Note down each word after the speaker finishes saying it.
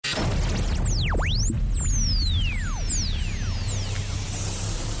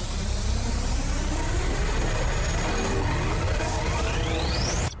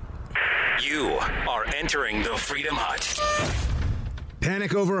entering the Freedom Hut.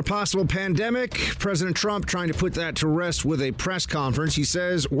 Panic over a possible pandemic. President Trump trying to put that to rest with a press conference. He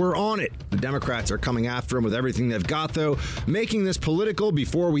says, we're on it. The Democrats are coming after him with everything they've got, though, making this political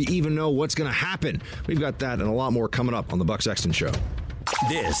before we even know what's going to happen. We've got that and a lot more coming up on The Buck Sexton Show.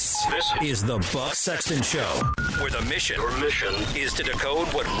 This is The Buck Sexton Show, where the mission is to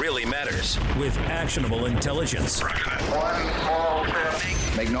decode what really matters with actionable intelligence. One small step.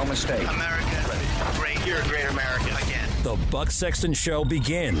 Make no mistake. America, great. You're a great American again. The Buck Sexton Show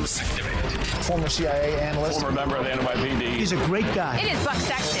begins. Former CIA analyst. Former member of the NYPD. He's a great guy. It is Buck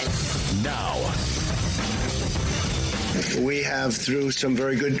Sexton. Now. We have, through some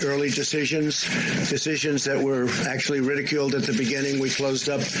very good early decisions that were actually ridiculed at the beginning, we closed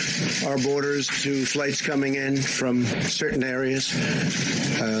up our borders to flights coming in from certain areas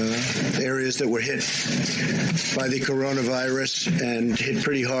that were hit by the coronavirus and hit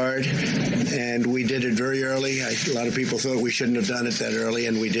pretty hard. And we did it very early. A lot of people thought we shouldn't have done it that early,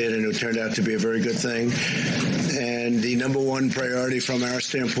 and we did, and it turned out to be a very good thing. And the number one priority from our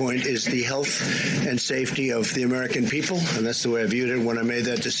standpoint is the health and safety of the American people. And that's the way I viewed it when I made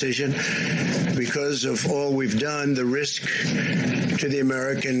that decision. Because of all we've done, the risk to the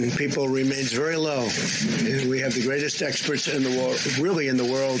American people remains very low. We have the greatest experts in the world, really in the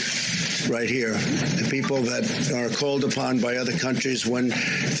world, right here. The people that are called upon by other countries when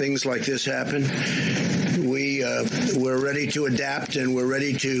things like this happen. We're ready to adapt, and we're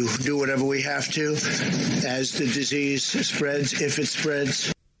ready to do whatever we have to as the disease spreads, if it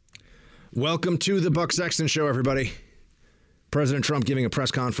spreads. Welcome to The Buck Sexton Show, everybody. President Trump giving a press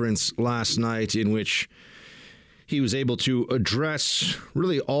conference last night in which he was able to address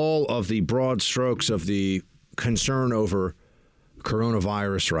really all of the broad strokes of the concern over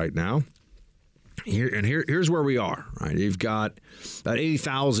coronavirus right now. Here's where we are. Right, you've got about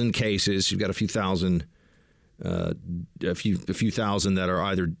 80,000 cases. You've got a few thousand that are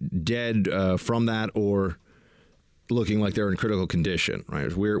either dead from that or looking like they're in critical condition.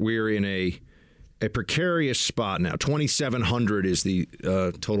 Right, we're in a precarious spot now. 2,700 is the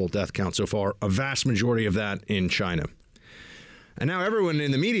total death count so far, a vast majority of that in China. And now everyone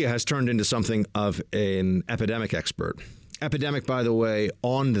in the media has turned into something of an epidemic expert. Epidemic, by the way,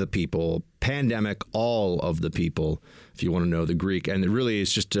 on the people. Pandemic, all of the people, if you want to know the Greek. And it really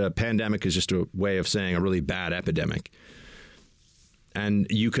is just pandemic is just a way of saying a really bad epidemic. And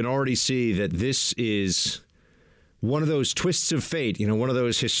you can already see that this is one of those twists of fate, one of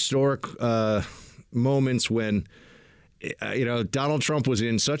those historic moments when, Donald Trump was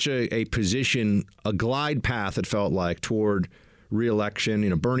in such a position, a glide path, it felt like, toward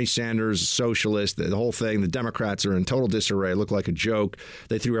re-election. Bernie Sanders, socialist, the whole thing. The Democrats are in total disarray, look like a joke.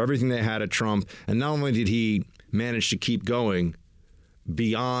 They threw everything they had at Trump. And not only did he manage to keep going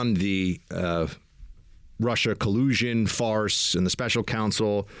beyond the Russia collusion farce and the special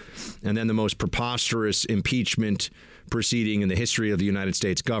counsel, and then the most preposterous impeachment proceeding in the history of the United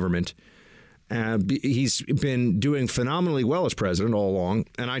States government. He's been doing phenomenally well as president all along.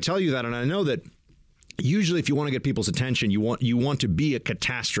 And I tell you that, and I know that usually if you want to get people's attention, you want to be a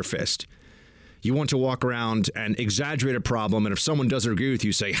catastrophist. You want to walk around and exaggerate a problem, and if someone doesn't agree with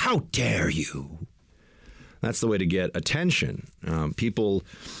you, say, how dare you? That's the way to get attention. People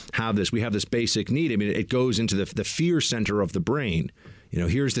have this. We have this basic need. I mean, it goes into the fear center of the brain.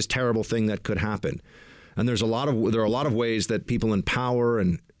 Here's this terrible thing that could happen. And there are a lot of ways that people in power,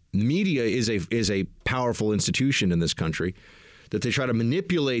 and media is a powerful institution in this country, that they try to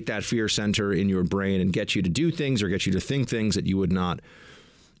manipulate that fear center in your brain and get you to do things or get you to think things that you would not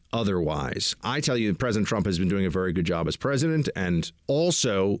otherwise. I tell you, President Trump has been doing a very good job as president, and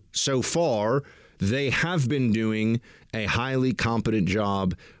also, so far, they have been doing a highly competent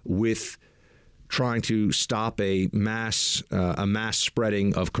job with trying to stop a mass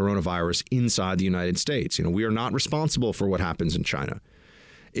spreading of coronavirus inside the United States. We are not responsible for what happens in China.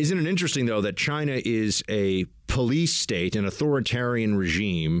 Isn't it interesting, though, that China is a police state, an authoritarian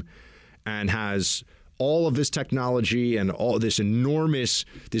regime, and has all of this technology and all this enormous,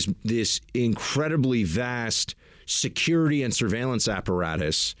 this incredibly vast security and surveillance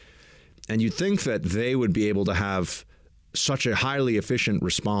apparatus. And you'd think that they would be able to have such a highly efficient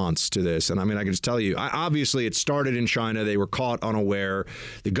response to this. And I mean, I can just tell you, obviously it started in China. They were caught unaware.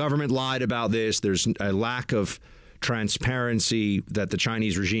 The government lied about this. There's a lack of transparency that the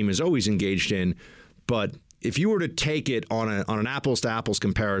Chinese regime is always engaged in. But if you were to take it on an apples to apples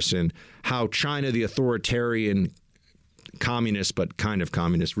comparison, how China, the authoritarian communist, but kind of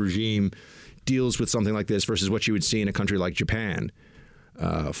communist regime, deals with something like this versus what you would see in a country like Japan,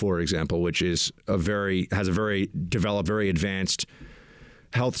 for example, which is has a very developed, very advanced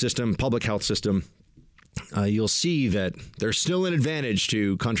health system, public health system, you'll see that there's still an advantage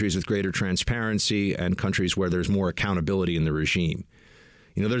to countries with greater transparency and countries where there's more accountability in the regime.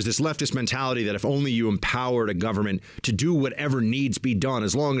 You know, there's this leftist mentality that if only you empowered a government to do whatever needs be done,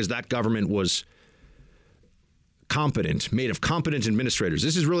 as long as that government was competent, made of competent administrators.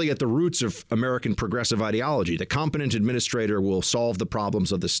 This is really at the roots of American progressive ideology. The competent administrator will solve the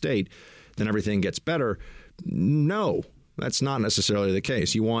problems of the state, then everything gets better. No, that's not necessarily the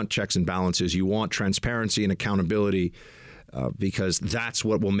case. You want checks and balances. You want transparency and accountability because that's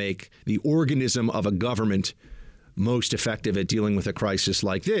what will make the organism of a government most effective at dealing with a crisis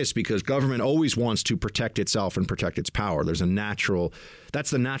like this, because government always wants to protect itself and protect its power. That's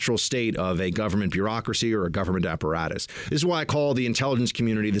the natural state of a government bureaucracy or a government apparatus. This is why I call the intelligence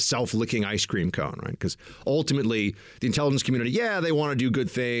community the self-licking ice cream cone, right? Because ultimately the intelligence community, they want to do good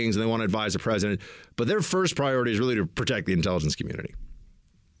things and they want to advise the president, but their first priority is really to protect the intelligence community.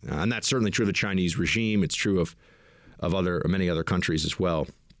 And that's certainly true of the Chinese regime. It's true of many other countries as well.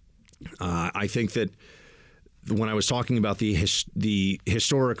 I think that when I was talking about the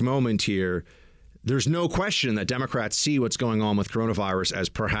historic moment here, there's no question that Democrats see what's going on with coronavirus as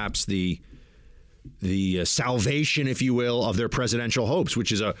perhaps the salvation, if you will, of their presidential hopes,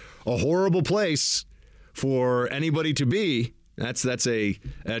 which is a horrible place for anybody to be. That's a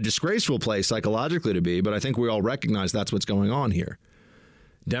disgraceful place psychologically to be. But I think we all recognize that's what's going on here.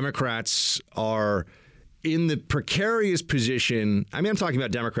 Democrats are in the precarious position. I mean, I'm talking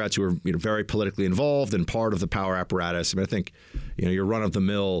about Democrats who are very politically involved and part of the power apparatus. I mean, I think your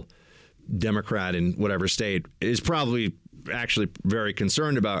run-of-the-mill Democrat in whatever state is probably actually very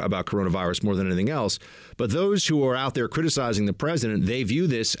concerned about coronavirus more than anything else. But those who are out there criticizing the president, they view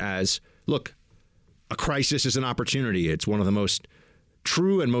this as, look, a crisis is an opportunity. It's one of the most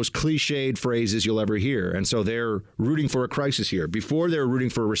true and most cliched phrases you'll ever hear. And so they're rooting for a crisis here. Before, they were rooting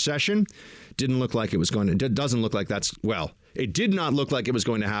for a recession. Didn't look like it was going to. It doesn't look like it did not look like it was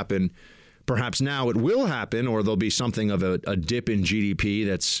going to happen. Perhaps now it will happen, or there'll be something of a dip in GDP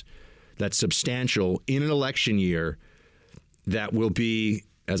that's substantial in an election year that will be,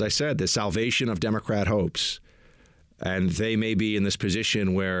 as I said, the salvation of Democrat hopes. And they may be in this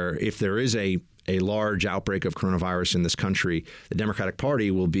position where if there is a large outbreak of coronavirus in this country, the Democratic Party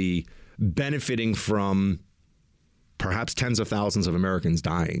will be benefiting from perhaps tens of thousands of Americans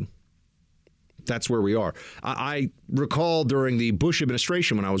dying. That's where we are. I recall during the Bush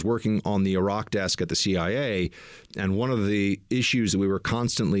administration when I was working on the Iraq desk at the CIA, and one of the issues that we were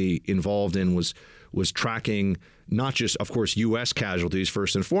constantly involved in was tracking not just, of course, U.S. casualties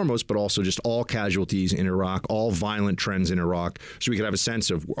first and foremost, but also just all casualties in Iraq, all violent trends in Iraq, so we could have a sense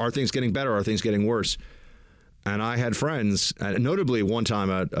of, are things getting better, are things getting worse? And I had friends, notably one time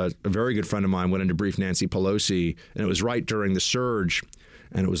a very good friend of mine went in to brief Nancy Pelosi, and it was right during the surge,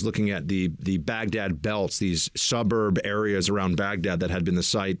 and it was looking at the Baghdad belts, these suburb areas around Baghdad that had been the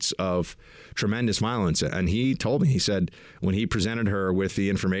sites of tremendous violence. And he told me, he said, when he presented her with the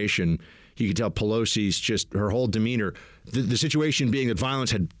information, you could tell Pelosi's just her whole demeanor, the situation being that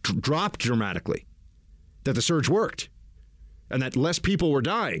violence had dropped dramatically, that the surge worked, and that less people were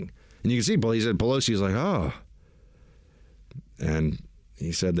dying. And you can see, he said, Pelosi's like, oh. And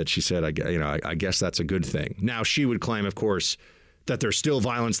he said that she said, I guess that's a good thing. Now, she would claim, of course, that there's still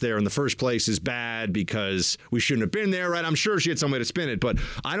violence there in the first place is bad because we shouldn't have been there, right? I'm sure she had some way to spin it. But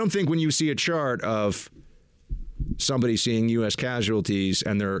I don't think when you see a chart of somebody seeing U.S. casualties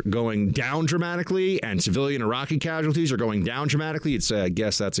and they're going down dramatically and civilian Iraqi casualties are going down dramatically, you'd say, I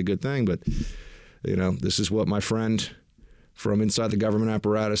guess that's a good thing. But, this is what my friend from inside the government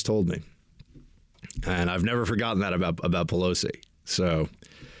apparatus told me. And I've never forgotten that about Pelosi. So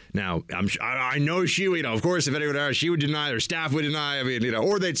now I know she, of course, if anyone else, she would deny, her staff would deny,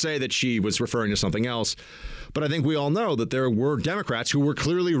 or they'd say that she was referring to something else. But I think we all know that there were Democrats who were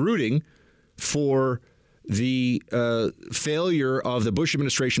clearly rooting for the failure of the Bush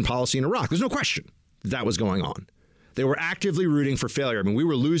administration policy in Iraq. There's no question that was going on. They were actively rooting for failure. We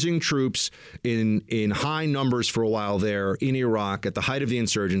were losing troops in high numbers for a while there in Iraq at the height of the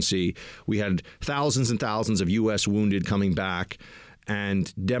insurgency. We had thousands and thousands of U.S. wounded coming back,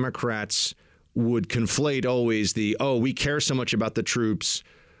 and Democrats would conflate always we care so much about the troops,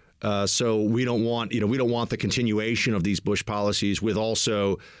 so we don't want the continuation of these Bush policies with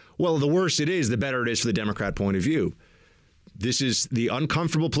also, well, the worse it is, the better it is for the Democrat point of view. This is the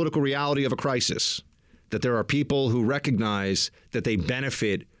uncomfortable political reality of a crisis, that there are people who recognize that they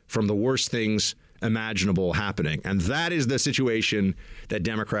benefit from the worst things imaginable happening. And that is the situation that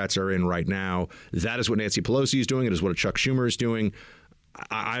Democrats are in right now. That is what Nancy Pelosi is doing. It is what Chuck Schumer is doing.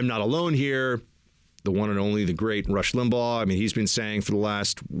 I'm not alone here. the one and only, the great Rush Limbaugh. I mean, he's been saying for the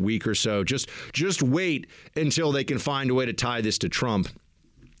last week or so, just wait until they can find a way to tie this to Trump.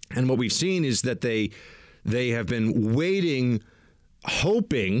 And what we've seen is that they have been waiting,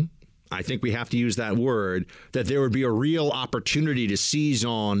 hoping, I think we have to use that word, that there would be a real opportunity to seize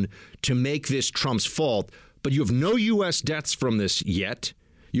on to make this Trump's fault. But you have no U.S. deaths from this yet.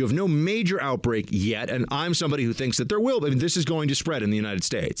 You have no major outbreak yet. And I'm somebody who thinks that there will. I mean, this is going to spread in the United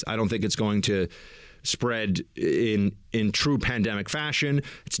States. I don't think it's going to spread in true pandemic fashion.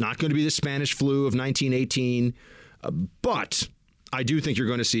 It's not going to be the Spanish flu of 1918. But I do think you're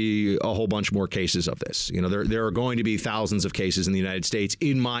going to see a whole bunch more cases of this. You know, there are going to be thousands of cases in the United States,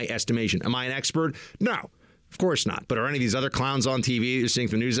 in my estimation. Am I an expert? No, of course not. But are any of these other clowns on TV you're seeing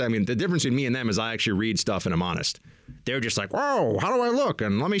from the news? I mean, the difference between me and them is I actually read stuff and I'm honest. They're just like, whoa, how do I look?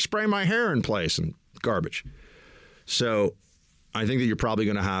 And let me spray my hair in place and garbage. So I think that you're probably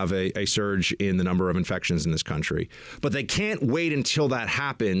going to have a surge in the number of infections in this country. But they can't wait until that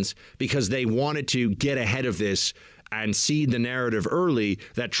happens because they wanted to get ahead of this and seed the narrative early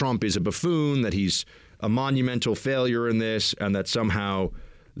that Trump is a buffoon, that he's a monumental failure in this, and that somehow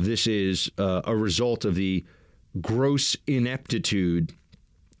this is a result of the gross ineptitude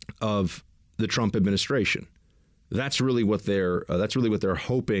of the Trump administration. That's really what they're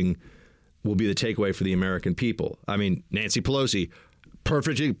hoping will be the takeaway for the American people. I mean, Nancy Pelosi,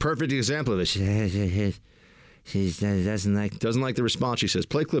 perfect example of this. She doesn't like the response. She says,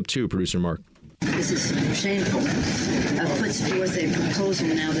 "Play clip 2, producer Mark." This is shameful. Puts forth a proposal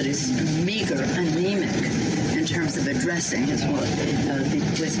now that is meager, anemic in terms of addressing as well.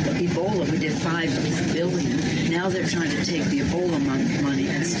 With Ebola, we did $5 billion. Now they're trying to take the Ebola money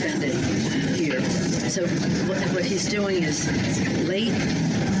and spend it here. So what he's doing is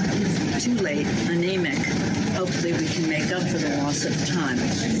too late, anemic. Hopefully we can make up for the loss of time.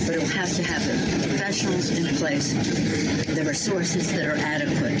 But it'll have to have the professionals in place, the resources that are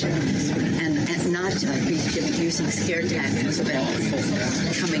adequate, and not be using scare tactics about people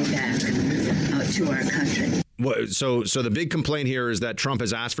coming back to our country. Well, so the big complaint here is that Trump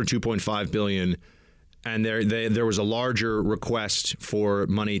has asked for $2.5 billion, and there was a larger request for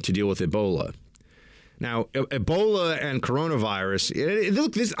money to deal with Ebola. Now, Ebola and coronavirus.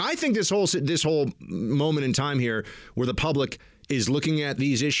 Look, I think this whole moment in time here, where the public is looking at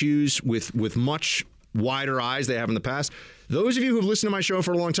these issues with much wider eyes they have in the past. Those of you who have listened to my show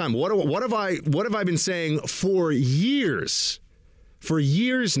for a long time, what have I been saying for years? For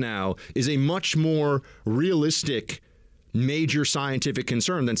years now, is a much more realistic, major scientific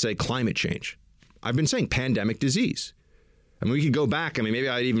concern than, say, climate change. I've been saying pandemic disease. I mean, we could go back. I mean, maybe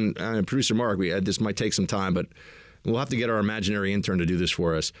I'd even, producer Mark, this might take some time, but we'll have to get our imaginary intern to do this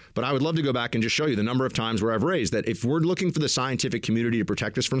for us. But I would love to go back and just show you the number of times where I've raised that if we're looking for the scientific community to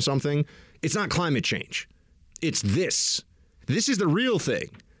protect us from something, it's not climate change. It's this. This is the real thing.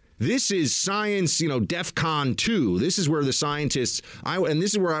 This is science, DEFCON 2. This is where the scientists, and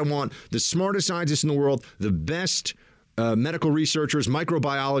this is where I want the smartest scientists in the world, the best medical researchers,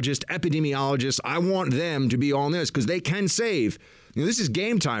 microbiologists, epidemiologists. I want them to be on this because they can save. This is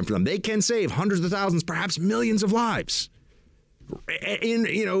game time for them. They can save hundreds of thousands, perhaps millions of lives in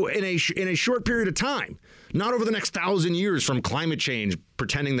a short period of time. Not over the next 1,000 years from climate change,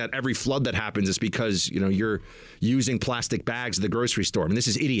 pretending that every flood that happens is because you're using plastic bags at the grocery store. I mean, this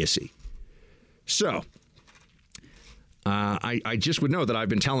is idiocy. So I just would know that I've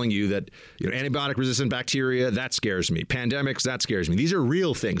been telling you that antibiotic-resistant bacteria, that scares me. Pandemics, that scares me. These are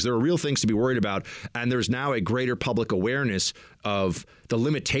real things. There are real things to be worried about. And there's now a greater public awareness of the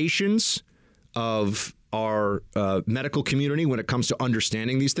limitations of our medical community when it comes to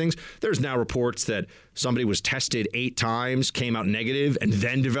understanding these things. There's now reports that somebody was tested 8 times, came out negative, and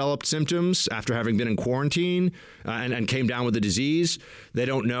then developed symptoms after having been in quarantine and came down with the disease. They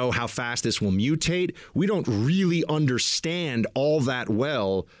don't know how fast this will mutate. We don't really understand all that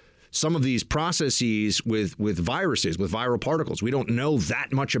well some of these processes with viruses, with viral particles. We don't know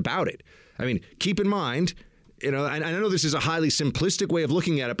that much about it. I mean, keep in mind, and I know this is a highly simplistic way of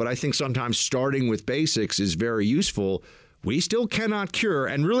looking at it, but I think sometimes starting with basics is very useful. We still cannot cure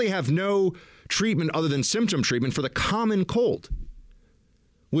and really have no treatment other than symptom treatment for the common cold,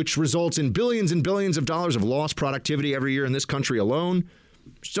 which results in billions and billions of dollars of lost productivity every year in this country alone.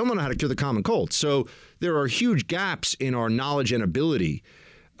 Still don't know how to cure the common cold. So there are huge gaps in our knowledge and ability.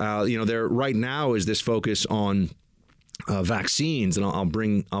 There right now is this focus on vaccines, and I'll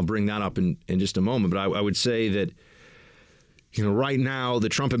bring that up in just a moment. But I would say that right now the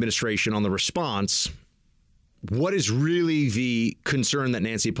Trump administration on the response, what is really the concern that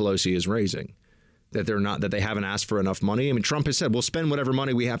Nancy Pelosi is raising? That they haven't asked for enough money. I mean, Trump has said we'll spend whatever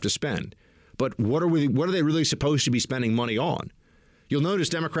money we have to spend, But what are they really supposed to be spending money on? You'll notice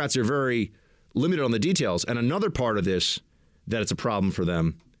Democrats are very limited on the details. And another part of this that it's a problem for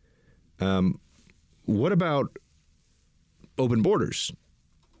them. What about open borders?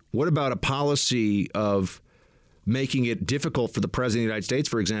 What about a policy of making it difficult for the president of the United States,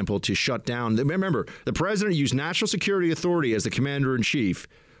 for example, to shut down? Remember, the president used National Security Authority as the commander-in-chief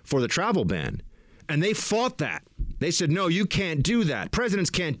for the travel ban, and they fought that. They said, no, you can't do that.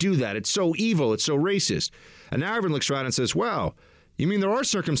 Presidents can't do that. It's so evil. It's so racist. And now everyone looks around and says, well, you mean there are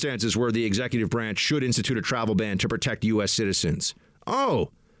circumstances where the executive branch should institute a travel ban to protect U.S. citizens?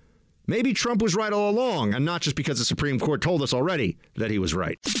 Oh, maybe Trump was right all along, and not just because the Supreme Court told us already that he was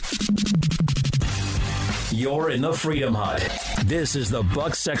right. You're in the Freedom Hut. This is the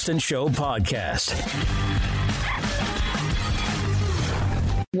Buck Sexton Show podcast.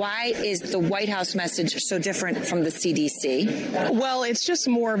 Why is the White House message so different from the CDC? Well, it's just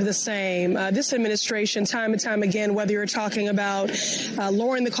more of the same. This administration, time and time again, whether you're talking about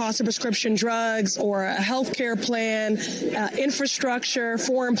lowering the cost of prescription drugs or a health care plan, infrastructure,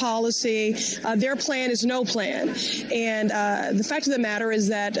 foreign policy, their plan is no plan. And the fact of the matter is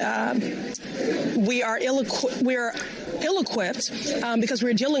that we are ill-equipped because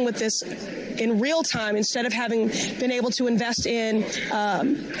we're dealing with this in real time instead of having been able to invest in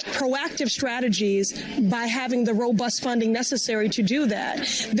proactive strategies by having the robust funding necessary to do that.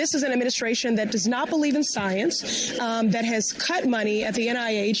 This is an administration that does not believe in science, that has cut money at the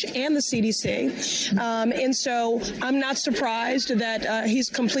NIH and the CDC. And so I'm not surprised that he's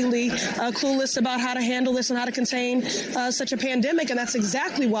completely clueless about how to handle this and how to contain such a pandemic. And that's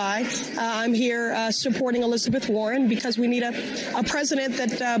exactly why I'm here supporting Elizabeth Warren, because we need a president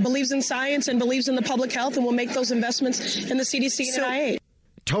that believes in science and believes in the public health and will make those investments in the CDC and NIH.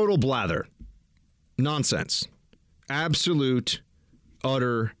 Total blather. Nonsense. Absolute,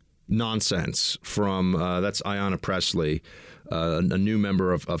 utter nonsense from, that's Ayanna Pressley, a new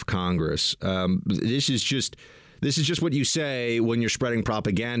member of Congress. This is just what you say when you're spreading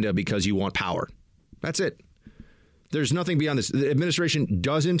propaganda because you want power. That's it. There's nothing beyond this. The administration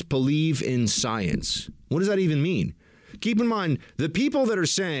doesn't believe in science. What does that even mean? Keep in mind, the people that are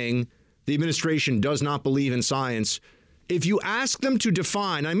saying the administration does not believe in science, if you ask them to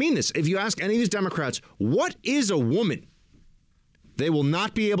define, I mean this, if you ask any of these Democrats, what is a woman? They will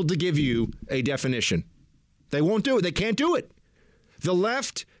not be able to give you a definition. They won't do it. They can't do it. The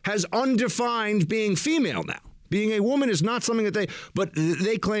left has undefined being female now. Being a woman is not something that but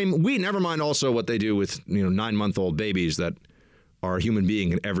they claim, never mind also what they do with 9-month-old babies that are a human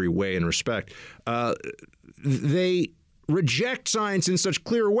being in every way and respect. They reject science in such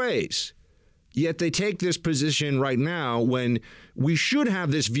clear ways. Yet they take this position right now when we should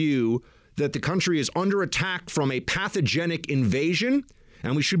have this view that the country is under attack from a pathogenic invasion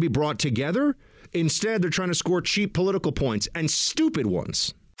and we should be brought together. Instead, they're trying to score cheap political points, and stupid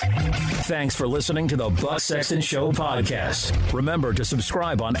ones. Thanks for listening to the Buck Sexton Show podcast. Remember to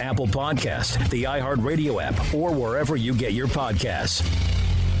subscribe on Apple Podcast, the iHeartRadio app, or wherever you get your podcasts.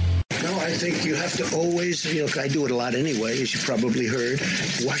 No, I think you have to always, I do it a lot anyway, as you probably heard.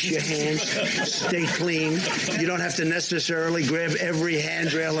 Wash your hands, stay clean. You don't have to necessarily grab every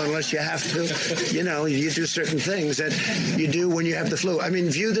handrail unless you have to. You do certain things that you do when you have the flu.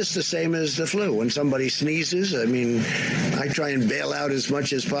 View this the same as the flu. When somebody sneezes, I try and bail out as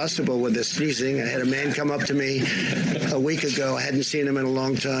much as possible with the sneezing. I had a man come up to me a week ago. I hadn't seen him in a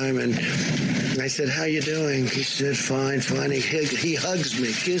long time, and I said, "How you doing?" He said, "Fine, fine." He hugs me,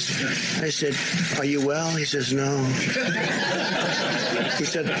 kisses me. I said, "Are you well?" He says, "No." He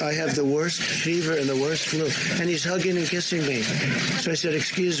said, "I have the worst fever and the worst flu." And he's hugging and kissing me. So I said,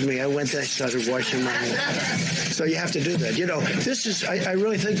 "Excuse me." I went and I started washing my hands. So you have to do that. This is, I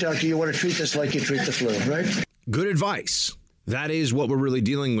really think, Doctor, you want to treat this like you treat the flu, right? Good advice. That is what we're really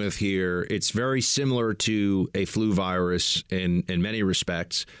dealing with here. It's very similar to a flu virus in many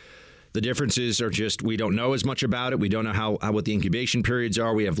respects. The differences are just we don't know as much about it. We don't know what the incubation periods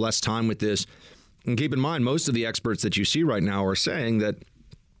are. We have less time with this. And keep in mind, most of the experts that you see right now are saying that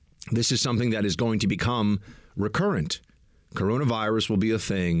this is something that is going to become recurrent. Coronavirus will be a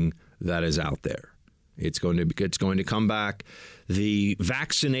thing that is out there. It's going to come back. The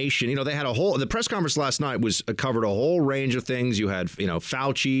vaccination, they had the press conference last night covered a whole range of things. You had,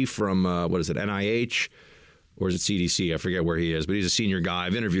 Fauci from, NIH. Or is it CDC? I forget where he is, but he's a senior guy.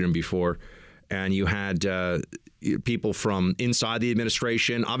 I've interviewed him before. And you had people from inside the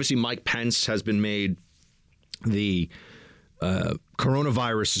administration. Obviously, Mike Pence has been made the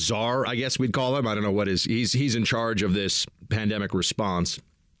coronavirus czar, I guess we'd call him. I don't know what he's in charge of this pandemic response.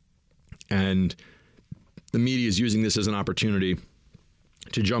 And the media is using this as an opportunity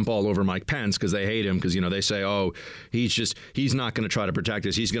to jump all over Mike Pence because they hate him because, they say, oh, he's not going to try to protect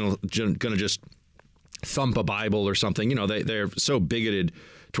us. He's going to just thump a Bible or something. They're so bigoted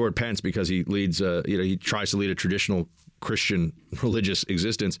toward Pence because he leads, he tries to lead a traditional Christian religious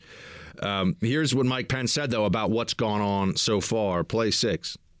existence. Here's what Mike Pence said, though, about what's gone on so far. Play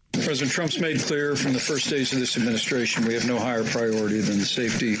 6. President Trump's made clear from the first days of this administration we have no higher priority than the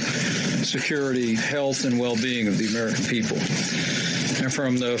safety, security, health, and well-being of the American people. And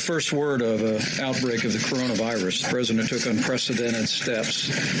from the first word of an outbreak of the coronavirus, the president took unprecedented steps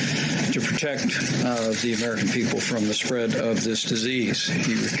to protect the American people from the spread of this disease.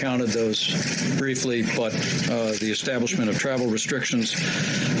 He recounted those briefly, but the establishment of travel restrictions,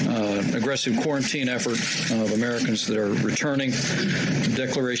 aggressive quarantine effort of Americans that are returning, the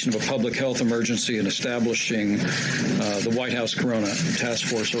declaration of a public health emergency, and establishing the White House Corona Task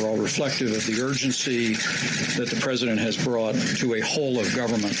Force are all reflective of the urgency that the president has brought to a whole of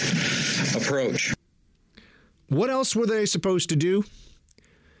government approach. What else were they supposed to do?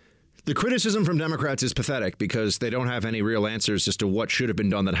 The criticism from Democrats is pathetic because they don't have any real answers as to what should have been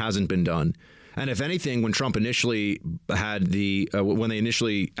done that hasn't been done. And if anything, when Trump initially had when they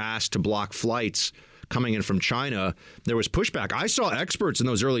initially asked to block flights coming in from China, there was pushback. I saw experts in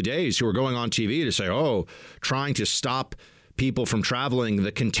those early days who were going on TV to say, trying to stop people from traveling,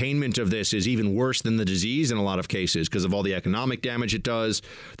 the containment of this is even worse than the disease in a lot of cases because of all the economic damage it does,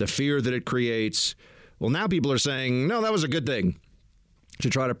 the fear that it creates. Well, now people are saying, no, that was a good thing to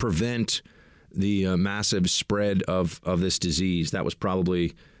try to prevent the massive spread of this disease. That was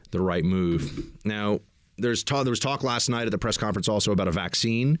probably the right move. Now, there was talk last night at the press conference also about a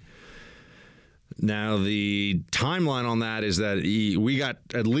vaccine. Now, the timeline on that is that we got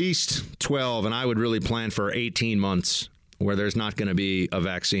at least 12, and I would really plan for 18 months where there's not going to be a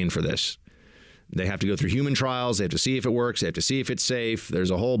vaccine for this. They have to go through human trials. They have to see if it works. They have to see if it's safe.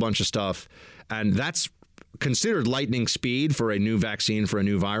 There's a whole bunch of stuff. And that's considered lightning speed for a new vaccine for a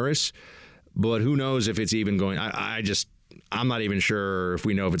new virus. But who knows if it's even going. I'm not even sure if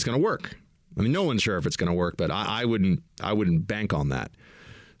we know if it's going to work. I mean, no one's sure if it's going to work, but I wouldn't bank on that.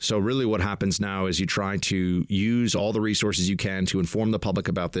 So really what happens now is you try to use all the resources you can to inform the public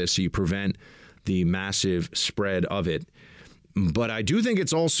about this so you prevent the massive spread of it. But I do think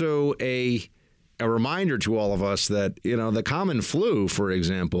it's also a reminder to all of us that, the common flu, for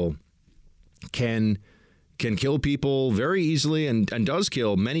example, can kill people very easily and does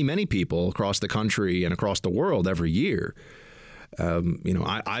kill many, many people across the country and across the world every year.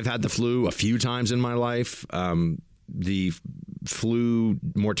 I've had the flu a few times in my life. The flu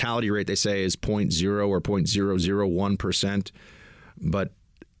mortality rate, they say, is 0.0 or 0.001%. But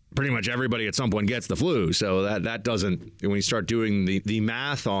pretty much everybody at some point gets the flu. So that doesn't, when you start doing the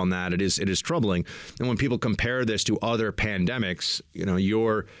math on that, it is troubling. And when people compare this to other pandemics,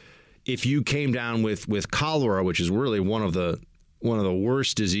 if you came down with cholera, which is really one of the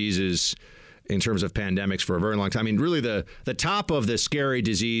worst diseases in terms of pandemics for a very long time. I mean, really the top of the scary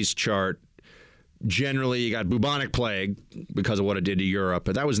disease chart, generally you got bubonic plague because of what it did to Europe.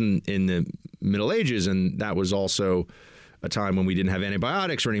 But that was in the Middle Ages, and that was also a time when we didn't have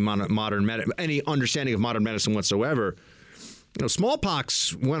antibiotics or any any understanding of modern medicine whatsoever.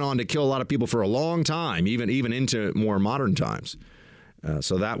 Smallpox went on to kill a lot of people for a long time, even into more modern times.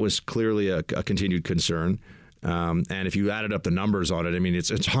 So that was clearly a continued concern. And if you added up the numbers on it, I mean,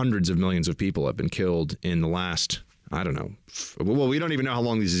 it's hundreds of millions of people have been killed in the last, I don't know. Well, we don't even know how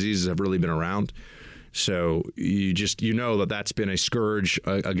long these diseases have really been around. So you know that's been a scourge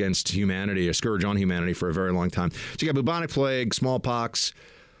against humanity, a scourge on humanity for a very long time. So you got bubonic plague, smallpox,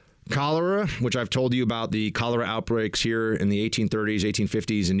 cholera, which I've told you about the cholera outbreaks here in the 1830s,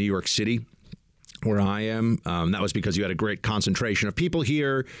 1850s in New York City, where I am. That was because you had a great concentration of people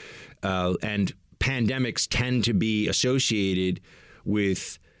here, and pandemics tend to be associated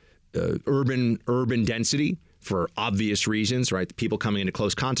with urban density for obvious reasons, right? People coming into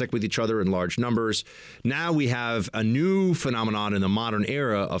close contact with each other in large numbers. Now we have a new phenomenon in the modern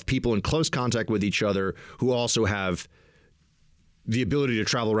era of people in close contact with each other who also have the ability to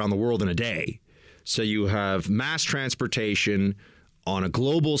travel around the world in a day. So you have mass transportation on a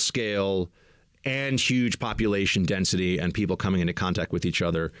global scale and huge population density and people coming into contact with each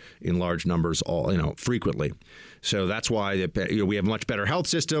other in large numbers frequently. So that's why we have a much better health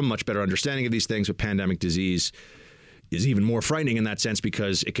system, much better understanding of these things. But pandemic disease is even more frightening in that sense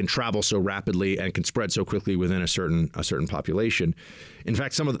because it can travel so rapidly and can spread so quickly within a certain population. In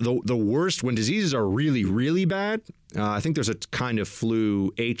fact, some of the worst, when diseases are really, really bad, I think there's a kind of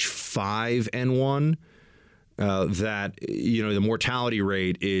flu H5N1 that, the mortality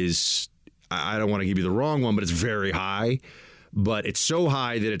rate is, I don't want to give you the wrong one, but it's very high. but it's so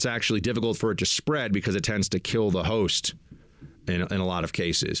high that it's actually difficult for it to spread because it tends to kill the host in a lot of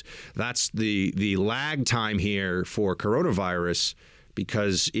cases. That's the lag time here for coronavirus,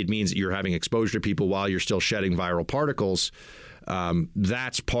 because it means that you're having exposure to people while you're still shedding viral particles.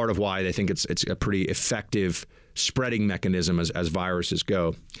 That's part of why they think it's a pretty effective spreading mechanism as viruses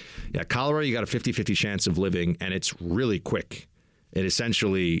go. Yeah, cholera, you got a 50-50 chance of living, and it's really quick. It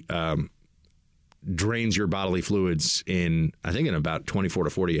essentially drains your bodily fluids in about 24 to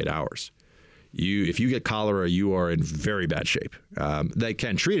 48 hours. If you get cholera, you are in very bad shape. They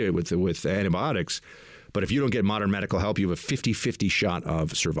can treat it with antibiotics, but if you don't get modern medical help, you have a 50-50 shot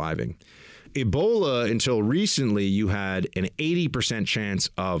of surviving. Ebola, until recently, you had an 80% chance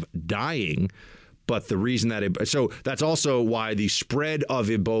of dying. But the reason so that's also why the spread of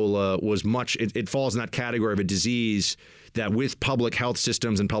Ebola was it falls in that category of a disease that with public health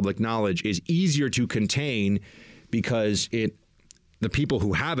systems and public knowledge is easier to contain, because the people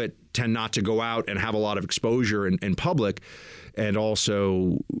who have it tend not to go out and have a lot of exposure in public. And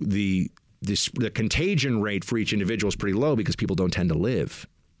also the contagion rate for each individual is pretty low because people don't tend to live.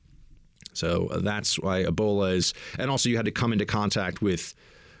 So that's why Ebola is. And also you had to come into contact with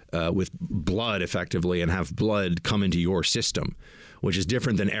blood effectively and have blood come into your system, which is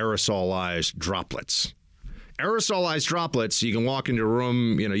different than aerosolized droplets. Aerosolized droplets, you can walk into a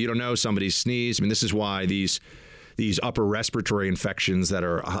room, you don't know somebody's sneeze. I mean, this is why these upper respiratory infections that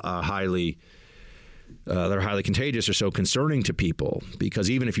are highly contagious are so concerning to people,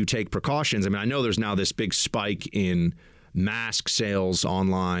 because even if you take precautions, I mean, I know there's now this big spike in mask sales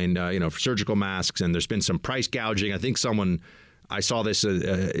online, for surgical masks, and there's been some price gouging. I think I saw this,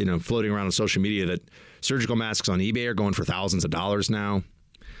 floating around on social media, that surgical masks on eBay are going for thousands of dollars now.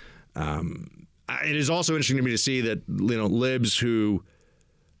 It is also interesting to me to see that, libs who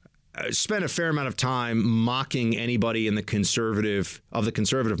spend a fair amount of time mocking anybody in the conservative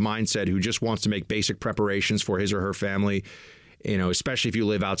mindset who just wants to make basic preparations for his or her family, especially if you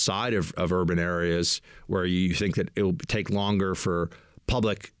live outside of urban areas where you think that it will take longer for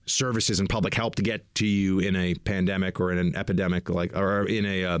public services and public help to get to you in a pandemic or in an epidemic, or in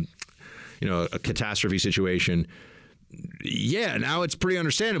a catastrophe situation. Yeah, now it's pretty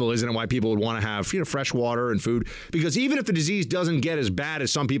understandable, isn't it, why people would want to have fresh water and food? Because even if the disease doesn't get as bad as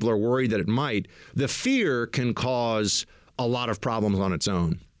some people are worried that it might, the fear can cause a lot of problems on its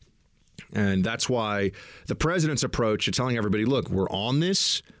own. And that's why the president's approach to telling everybody, look, we're on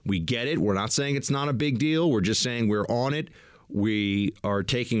this. We get it. We're not saying it's not a big deal. We're just saying we're on it. We are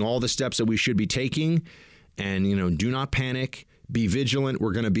taking all the steps that we should be taking. And, do not panic. Be vigilant.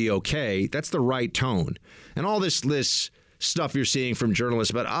 We're going to be okay. That's the right tone. And all this stuff you're seeing from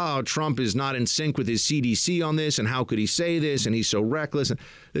journalists about, Trump is not in sync with his CDC on this, and how could he say this, and he's so reckless.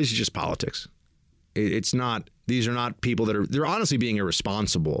 This is just politics. It's not. These are not people they're honestly being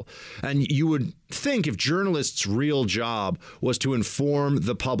irresponsible. And you would think if journalists' real job was to inform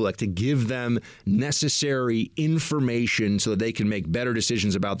the public, to give them necessary information so that they can make better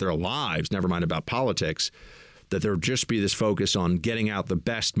decisions about their lives, never mind about politics, that there would just be this focus on getting out the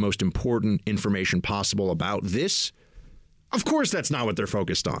best, most important information possible about this. Of course, that's not what they're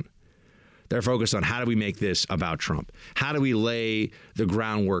focused on. They're focused on, how do we make this about Trump? How do we lay the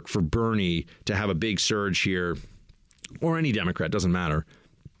groundwork for Bernie to have a big surge here, or any Democrat, doesn't matter,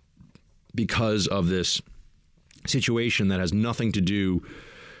 because of this situation that has nothing to do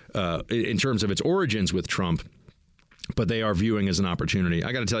in terms of its origins with Trump, but they are viewing as an opportunity.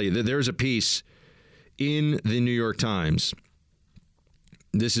 I got to tell you, there's a piece in the New York Times.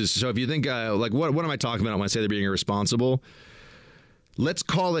 This is, so if you think, what am I talking about when I say they're being irresponsible? Let's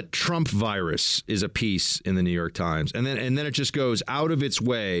call it Trump virus is a piece in the New York Times. And then it just goes out of its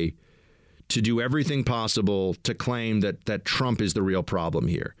way to do everything possible to claim that Trump is the real problem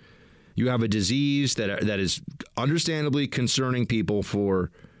here. You have a disease that is understandably concerning people for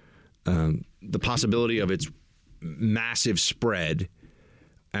the possibility of its massive spread.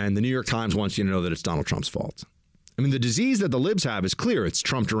 And the New York Times wants you to know that it's Donald Trump's fault. I mean, the disease that the libs have is clear. It's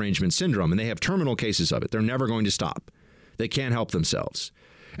Trump derangement syndrome, and they have terminal cases of it. They're never going to stop. They can't help themselves.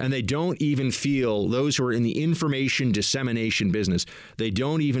 And they don't even feel, those who are in the information dissemination business, they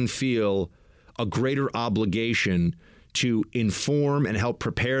don't even feel a greater obligation to inform and help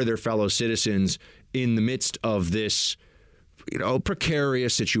prepare their fellow citizens in the midst of this,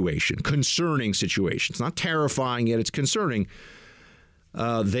 precarious situation, concerning situation. It's not terrifying yet, it's concerning.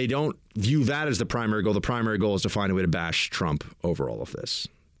 They don't view that as the primary goal. The primary goal is to find a way to bash Trump over all of this.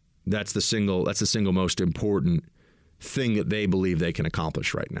 That's the single most important thing that they believe they can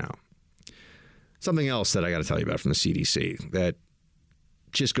accomplish right now. Something else that I got to tell you about from the CDC that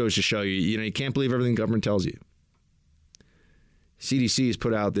just goes to show you, you can't believe everything government tells you. CDC has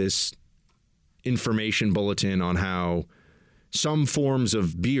put out this information bulletin on how some forms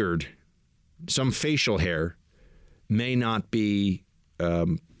of beard, some facial hair, may not be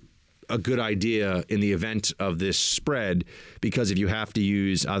a good idea in the event of this spread, because if you have to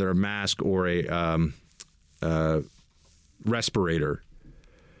use either a mask or a respirator,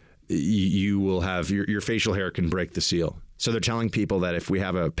 you will have your facial hair can break the seal. So they're telling people that if we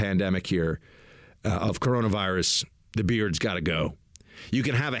have a pandemic here of coronavirus, the beard's got to go. You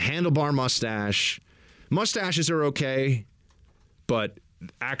can have a handlebar mustache. Mustaches are okay, but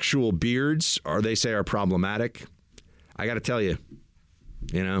actual beards, they say, are problematic. I got to tell you,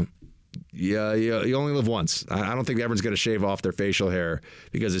 you only live once. I don't think everyone's going to shave off their facial hair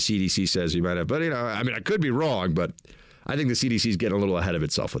because the CDC says you might have. But, I could be wrong, but I think the CDC is getting a little ahead of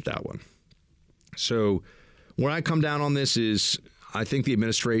itself with that one. So where I come down on this is I think the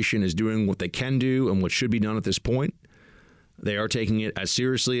administration is doing what they can do and what should be done at this point. They are taking it as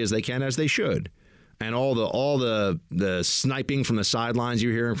seriously as they can, as they should. And all the sniping from the sidelines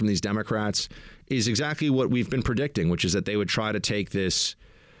you're hearing from these Democrats is exactly what we've been predicting, which is that they would try to take this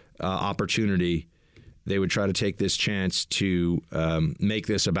opportunity. They would try to take this chance to make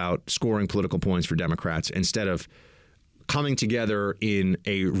this about scoring political points for Democrats instead of coming together in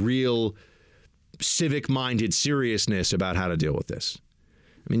a real civic-minded seriousness about how to deal with this.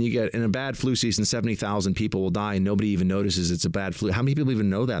 I mean, you get in a bad flu season, 70,000 people will die and nobody even notices it's a bad flu. How many people even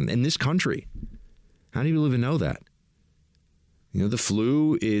know that in this country? How many people even know that? The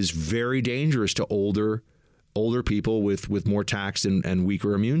flu is very dangerous to older people with more taxed and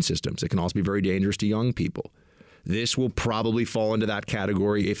weaker immune systems. It can also be very dangerous to young people. This will probably fall into that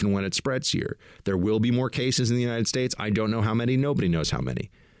category if and when it spreads here. There will be more cases in the United States. I don't know how many. Nobody knows how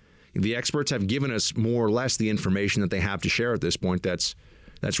many. The experts have given us more or less the information that they have to share at this point that's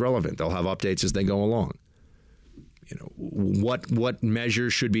relevant. They'll have updates as they go along. What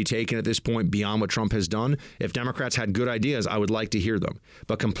measures should be taken at this point beyond what Trump has done? If Democrats had good ideas, I would like to hear them.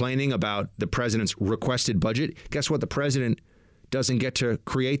 But complaining about the president's requested budget, guess what? The president doesn't get to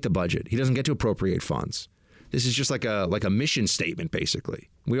create the budget. He doesn't get to appropriate funds. This is just like a mission statement, basically.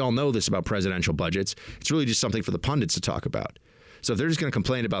 We all know this about presidential budgets. It's really just something for the pundits to talk about. So if they're just going to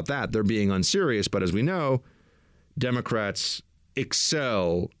complain about that, they're being unserious. But as we know, Democrats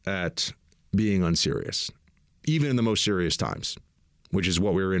excel at being unserious, even in the most serious times, which is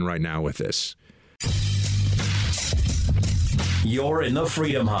what we're in right now with this. You're in the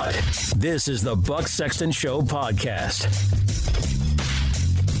Freedom Hut. This is the Buck Sexton Show podcast.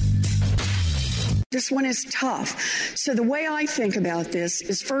 This one is tough. So the way I think about this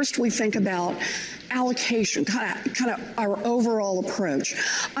is first we think about allocation, kind of our overall approach.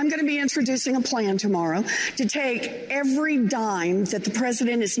 I'm going to be introducing a plan tomorrow to take every dime that the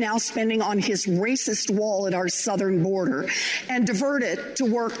president is now spending on his racist wall at our southern border and divert it to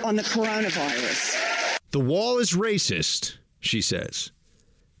work on the coronavirus. The wall is racist, she says,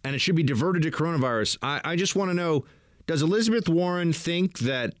 and it should be diverted to coronavirus. I just want to know, does Elizabeth Warren think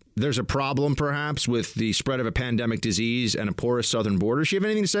that there's a problem perhaps with the spread of a pandemic disease and a porous southern border? Does she have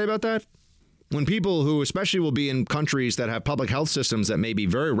anything to say about that? When people who especially will be in countries that have public health systems that may be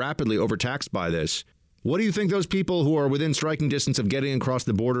very rapidly overtaxed by this, what do you think those people who are within striking distance of getting across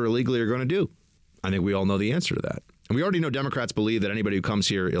the border illegally are going to do? I think we all know the answer to that. And we already know Democrats believe that anybody who comes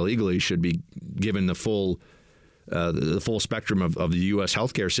here illegally should be given the full spectrum of the U.S.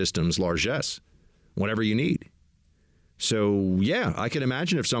 healthcare system's largesse, whatever you need. So, yeah, I can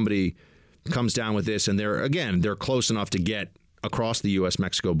imagine if somebody comes down with this and they're close enough to get across the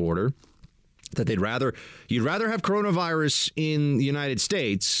U.S.-Mexico border that you'd rather have coronavirus in the United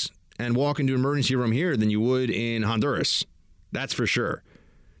States and walk into an emergency room here than you would in Honduras. That's for sure.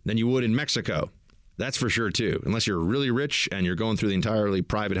 Than you would in Mexico. That's for sure, too, unless you're really rich and you're going through the entirely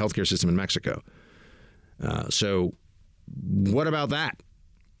private healthcare system in Mexico. So what about that?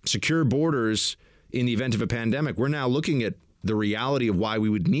 Secure borders in the event of a pandemic. We're now looking at the reality of why we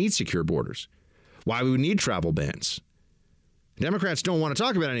would need secure borders, why we would need travel bans. Democrats don't want to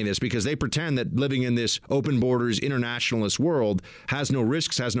talk about any of this because they pretend that living in this open borders, internationalist world has no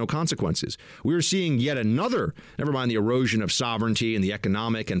risks, has no consequences. We're seeing yet another, never mind the erosion of sovereignty and the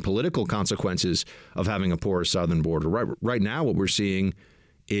economic and political consequences of having a porous southern border. Right now, what we're seeing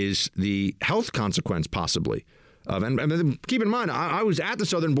is the health consequence, possibly. And keep in mind, I was at the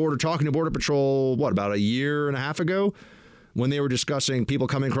southern border talking to Border Patrol, about a year and a half ago, when they were discussing people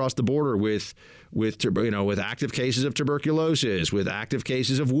coming across the border with active cases of tuberculosis, with active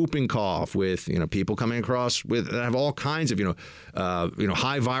cases of whooping cough, with people coming across that have all kinds of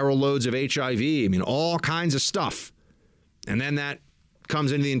high viral loads of HIV. All kinds of stuff, and then that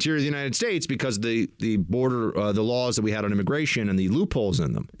comes into the interior of the United States because the border, the laws that we had on immigration and the loopholes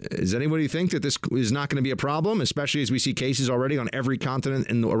in them. Does anybody think that this is not going to be a problem, especially as we see cases already on every continent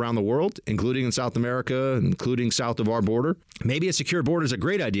around the world, including in South America, including south of our border? Maybe a secure border is a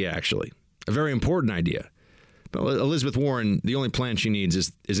great idea, actually, a very important idea. But Elizabeth Warren, the only plan she needs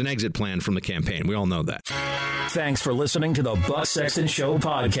is an exit plan from the campaign. We all know that. Thanks for listening to the Buck Sexton Show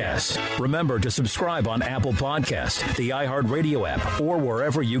podcast. Remember to subscribe on Apple Podcast, the iHeartRadio app, or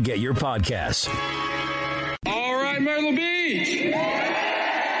wherever you get your podcasts. All right, Myrtle Beach. All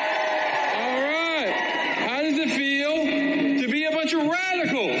right. How does it feel to be a bunch of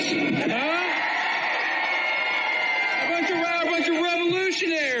radicals? Huh? A bunch of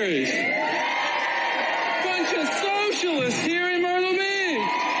revolutionaries. Bunch of socialists here in Myrtle Beach.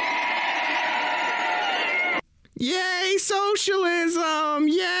 Yay, socialism!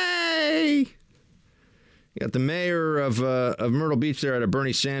 Yay! You got the mayor of Myrtle Beach there at a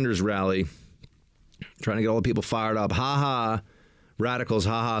Bernie Sanders rally, trying to get all the people fired up. Ha ha, radicals.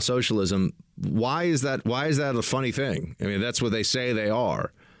 Ha ha, socialism. Why is that? Why is that a funny thing? I mean, that's what they say they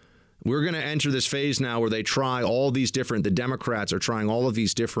are. We're going to enter this phase now where they try all these different. The Democrats are trying all of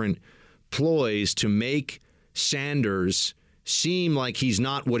these different ploys to make Sanders seem like he's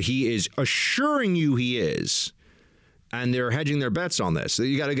not what he is assuring you he is. And they're hedging their bets on this. So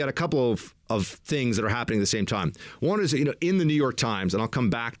you got a couple of things that are happening at the same time. One is, in the New York Times, and I'll come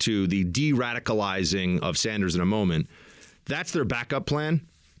back to the de-radicalizing of Sanders in a moment. That's their backup plan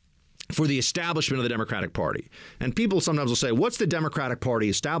for the establishment of the Democratic Party. And people sometimes will say, what's the Democratic Party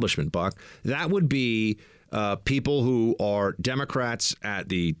establishment, Buck? That would be people who are Democrats at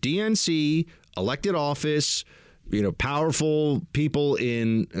the DNC, elected office, powerful people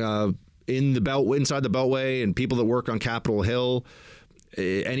in the inside the Beltway, and people that work on Capitol Hill,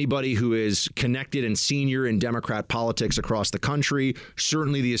 anybody who is connected and senior in Democrat politics across the country,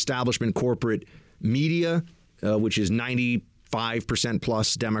 certainly the establishment corporate media, which is 95%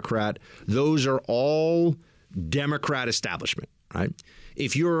 plus Democrat. Those are all Democrat establishment, right?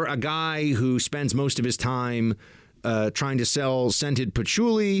 If you're a guy who spends most of his time trying to sell scented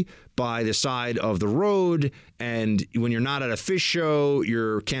patchouli by the side of the road, and when you're not at a fish show,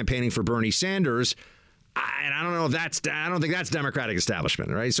 you're campaigning for Bernie Sanders. I don't know if I don't think that's Democratic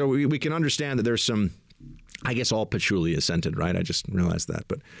establishment, right? So we can understand that there's some, I guess all patchouli is scented, right? I just realized that,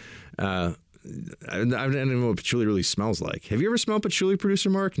 but I don't know what patchouli really smells like. Have you ever smelled patchouli, producer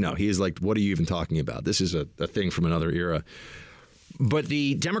Mark? No, he is like, what are you even talking about? This is a thing from another era. But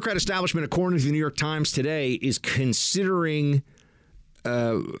the Democrat establishment, according to the New York Times today, is considering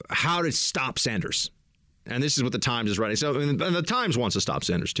how to stop Sanders. And this is what the Times is writing. So, and the Times wants to stop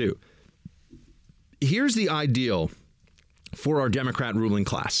Sanders, too. Here's the ideal for our Democrat ruling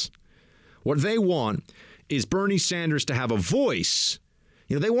class. What they want is Bernie Sanders to have a voice.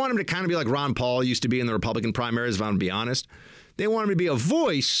 They want him to kind of be like Ron Paul used to be in the Republican primaries, if I'm going to be honest. They want him to be a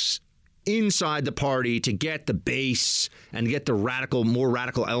voice inside the party to get the base and get the more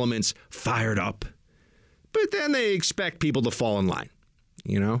radical elements fired up. But then they expect people to fall in line.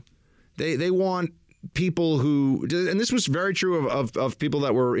 They want people who, and this was very true of people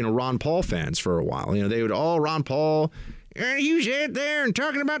that were, Ron Paul fans for a while. They would all Ron Paul, he was out there and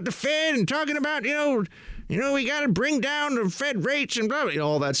talking about the Fed and talking about, we got to bring down the Fed rates and blah, blah,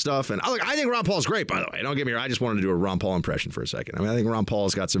 all that stuff. And I think Ron Paul's great, by the way. Don't get me wrong. I just wanted to do a Ron Paul impression for a second. I think Ron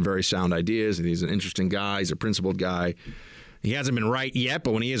Paul's got some very sound ideas, and he's an interesting guy. He's a principled guy. He hasn't been right yet,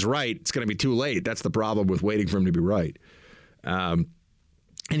 but when he is right, it's going to be too late. That's the problem with waiting for him to be right.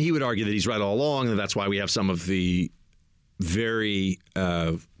 And he would argue that he's right all along, and that's why we have some of the very,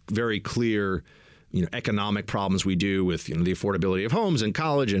 very clear, economic problems we do with, the affordability of homes and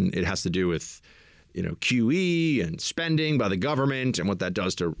college, and it has to do with, QE and spending by the government and what that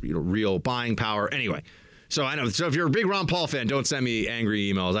does to real buying power. Anyway, so I know. So if you're a big Ron Paul fan, don't send me angry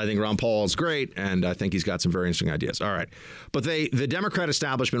emails. I think Ron Paul is great, and I think he's got some very interesting ideas. All right. But the Democrat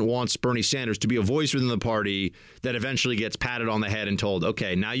establishment wants Bernie Sanders to be a voice within the party that eventually gets patted on the head and told,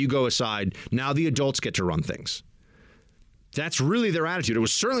 okay, now you go aside. Now the adults get to run things. That's really their attitude. It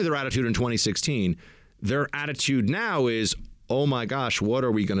was certainly their attitude in 2016. Their attitude now is, oh, my gosh, what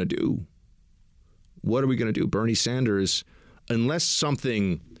are we going to do? What are we going to do? Bernie Sanders, unless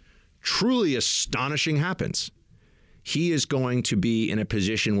something truly astonishing happens, he is going to be in a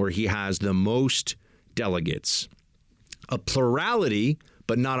position where he has the most delegates, a plurality,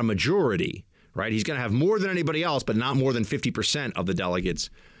 but not a majority, right? He's going to have more than anybody else, but not more than 50% of the delegates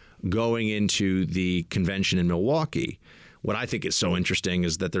going into the convention in Milwaukee. What I think is so interesting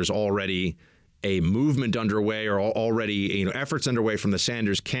is that there's already a movement underway, or already efforts underway from the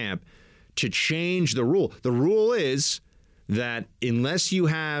Sanders camp to change the rule. The rule is that unless you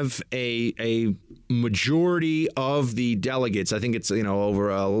have a majority of the delegates, I think it's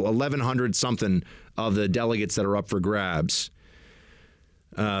over 1,100 something of the delegates that are up for grabs.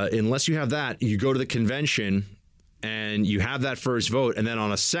 Unless you have that, you go to the convention and you have that first vote, and then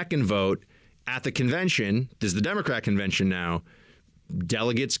on a second vote at the convention, there's the Democrat convention now,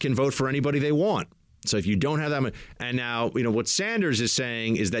 delegates can vote for anybody they want. So if you don't have that much, and now what Sanders is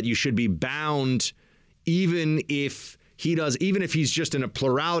saying is that you should be bound even if he's just in a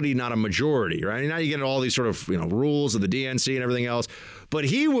plurality, not a majority, right? And now you get all these sort of rules of the DNC and everything else. But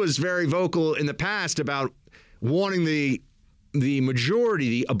he was very vocal in the past about wanting the majority,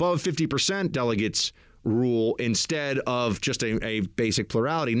 the above 50% delegates rule instead of just a basic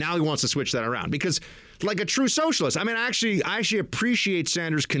plurality. Now he wants to switch that around because, like a true socialist, I actually appreciate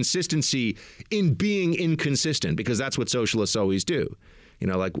Sanders' consistency in being inconsistent, because that's what socialists always do.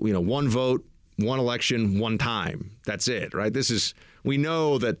 One vote, one election, one time. That's it, right? We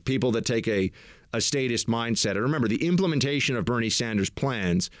know that people that take a statist mindset, and remember, the implementation of Bernie Sanders'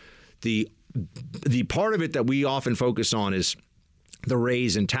 plans, the part of it that we often focus on is the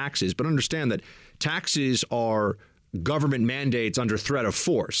raise in taxes, but understand that taxes are government mandates under threat of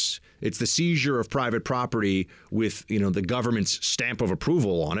force. It's the seizure of private property with, the government's stamp of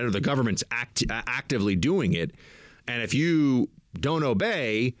approval on it, or the government's actively doing it. And if you don't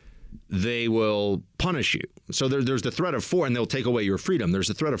obey, they will punish you. So there's the threat of force, and they'll take away your freedom. There's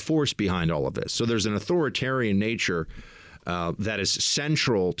the threat of force behind all of this. So there's an authoritarian nature that is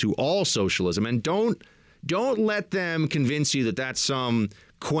central to all socialism. And don't let them convince you that that's some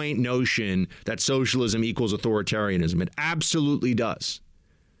quaint notion that socialism equals authoritarianism. It absolutely does.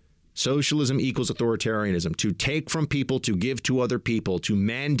 Socialism equals authoritarianism. To take from people, to give to other people, to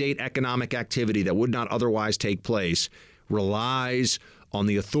mandate economic activity that would not otherwise take place relies on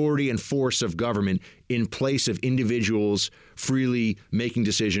the authority and force of government in place of individuals freely making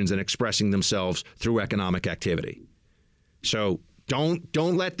decisions and expressing themselves through economic activity. So don't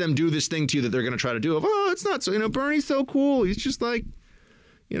let them do this thing to you that they're going to try to do of, it's not so, Bernie's so cool. He's just like,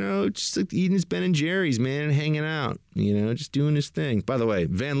 just like eating his Ben and Jerry's, man, and hanging out, just doing his thing. By the way,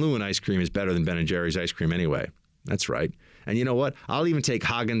 Van Leeuwen ice cream is better than Ben and Jerry's ice cream anyway. That's right. And you know what? I'll even take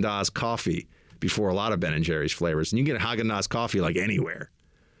Haagen-Dazs coffee before a lot of Ben and Jerry's flavors. And you get Haagen-Dazs coffee like anywhere.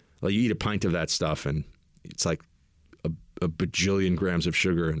 Like, you eat a pint of that stuff and it's like a bajillion grams of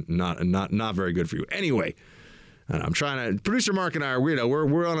sugar and not very good for you. Anyway, I'm trying to. Producer Mark and I are weirdo.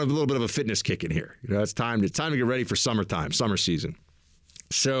 We're on a little bit of a fitness kick in here. It's time to get ready for summer season.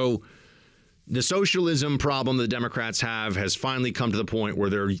 So the socialism problem the Democrats have has finally come to the point where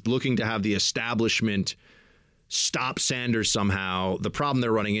they're looking to have the establishment stop Sanders somehow. The problem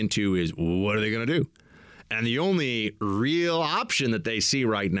they're running into is, what are they going to do? And the only real option that they see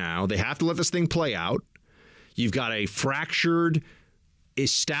right now, they have to let this thing play out. You've got a fractured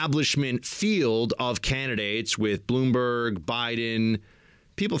establishment field of candidates with Bloomberg, Biden.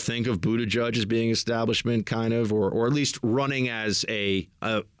 People think of Buttigieg as being establishment, kind of, or at least running as a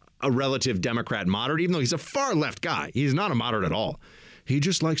relative Democrat moderate, even though he's a far left guy. He's not a moderate at all. He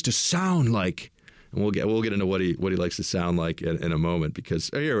just likes to sound like, and we'll get into what he likes to sound like in a moment, because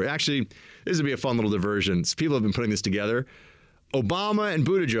here, actually, this would be a fun little diversion. People have been putting this together. Obama and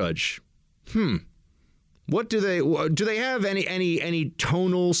Buttigieg. What do they have any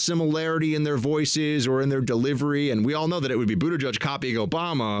tonal similarity in their voices or in their delivery? And we all know that it would be Buttigieg copying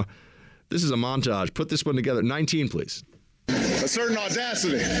Obama. This is a montage. Put this one together. 19, please. A certain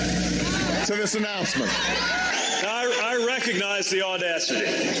audacity to this announcement. I recognize the audacity.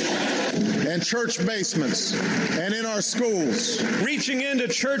 And church basements and in our schools. Reaching into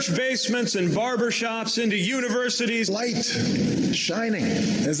church basements and barbershops, into universities. Light shining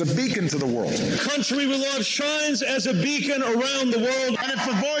as a beacon to the world. The country we love shines as a beacon around the world. And if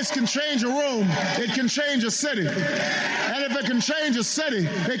a voice can change a room, it can change a city. And if it can change a city,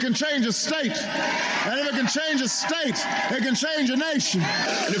 it can change a state. And if it can change a state, it can change a nation.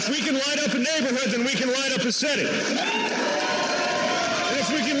 And if we can light up a neighborhood, then we can light up a city. And if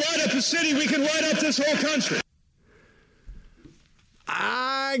we can light up a city, we can light up this whole country.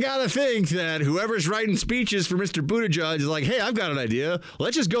 I gotta think that whoever's writing speeches for Mr. Buttigieg is like, hey, I've got an idea.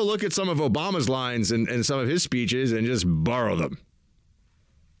 Let's just go look at some of Obama's lines and some of his speeches and just borrow them.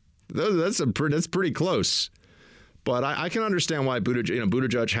 That's pretty close. But I can understand why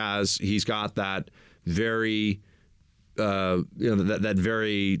Buttigieg he's got that very that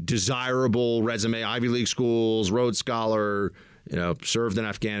very desirable resume, Ivy League schools, Rhodes Scholar, served in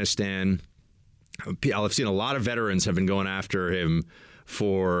Afghanistan. I've seen a lot of veterans have been going after him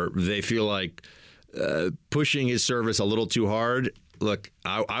they feel like pushing his service a little too hard. Look,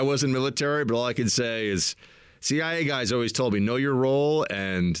 I wasn't military, but all I can say is CIA guys always told me, know your role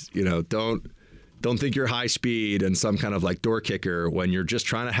and, don't think you're high speed and some kind of like door kicker when you're just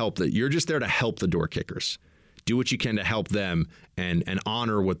trying to help. You're just there to help the door kickers. Do what you can to help them and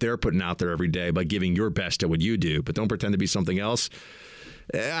honor what they're putting out there every day by giving your best at what you do. But don't pretend to be something else.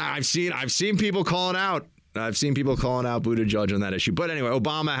 I've seen people calling out. I've seen people calling out Buttigieg on that issue. But anyway,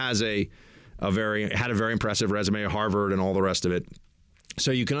 Obama has had a very impressive resume at Harvard and all the rest of it. So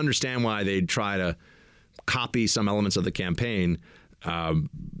you can understand why they'd try to copy some elements of the campaign.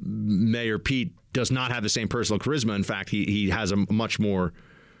 Mayor Pete does not have the same personal charisma. In fact, he has a much more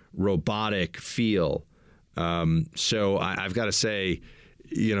robotic feel. So I've got to say,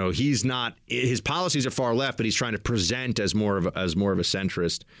 he's not. His policies are far left, but he's trying to present as more of a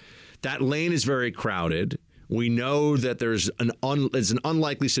centrist. That lane is very crowded. We know that there's an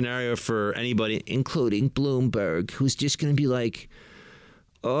unlikely scenario for anybody, including Bloomberg, who's just going to be like,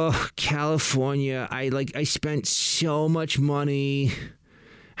 "Oh, California, I spent so much money.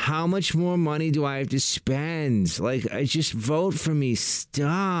 How much more money do I have to spend? I just vote for me.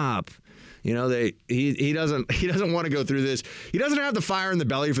 Stop." He doesn't want to go through this. He doesn't have the fire in the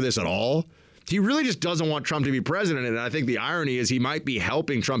belly for this at all. He really just doesn't want Trump to be president. And I think the irony is he might be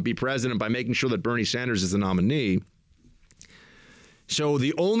helping Trump be president by making sure that Bernie Sanders is the nominee. So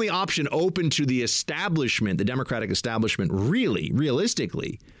the only option open to the establishment, the Democratic establishment,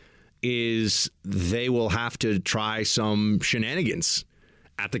 realistically, is they will have to try some shenanigans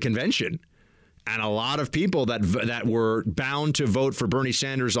at the convention. And a lot of people that were bound to vote for Bernie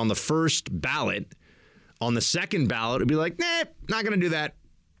Sanders on the first ballot, on the second ballot, would be like, nah, not going to do that.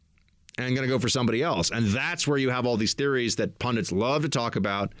 And I'm going to go for somebody else. And that's where you have all these theories that pundits love to talk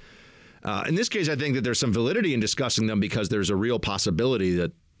about. In this case, I think that there's some validity in discussing them because there's a real possibility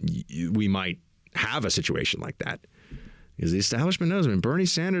that we might have a situation like that. Because the establishment knows, Bernie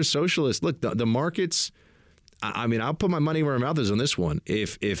Sanders, socialist. Look, the markets, I'll put my money where my mouth is on this one.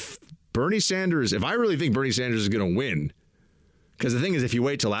 If Bernie Sanders, if I really think Bernie Sanders is going to win, because the thing is, if you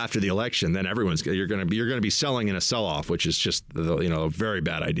wait till after the election, then you're going to be selling in a sell-off, which is just a very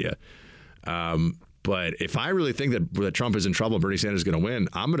bad idea. But if I really think that Trump is in trouble, Bernie Sanders is going to win,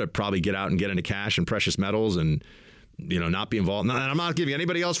 I'm going to probably get out and get into cash and precious metals and not be involved. And I'm not giving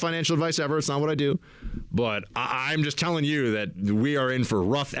anybody else financial advice ever. It's not what I do. But I'm just telling you that we are in for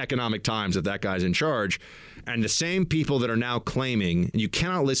rough economic times if that guy's in charge. And the same people that are now claiming, and you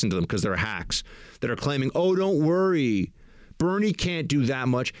cannot listen to them because they're hacks, that are claiming, oh, don't worry, Bernie can't do that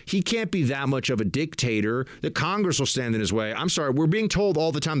much. He can't be that much of a dictator. The Congress will stand in his way. I'm sorry, we're being told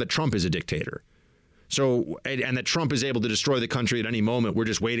all the time that Trump is a dictator. So, and that Trump is able to destroy the country at any moment. We're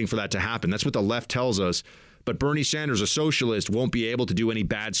just waiting for that to happen. That's what the left tells us. But Bernie Sanders, a socialist, won't be able to do any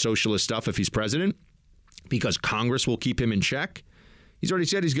bad socialist stuff if he's president because Congress will keep him in check. He's already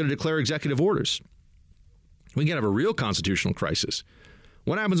said he's going to declare executive orders. We can have a real constitutional crisis.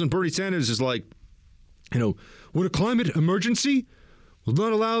 What happens when Bernie Sanders is like, with a climate emergency, we're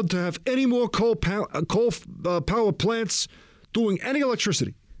not allowed to have any more coal power plants doing any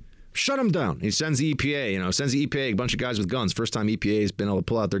electricity. Shut them down. He sends the EPA, a bunch of guys with guns. First time EPA has been able to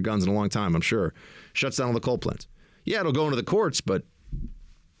pull out their guns in a long time, I'm sure. Shuts down all the coal plants. Yeah, it'll go into the courts, but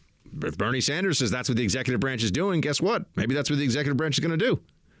if Bernie Sanders says that's what the executive branch is doing, guess what? Maybe that's what the executive branch is going to do.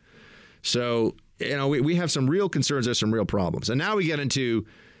 So, we have some real concerns. There's some real problems. And now we get into,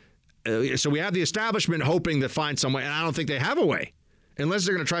 so we have the establishment hoping to find some way, and I don't think they have a way. Unless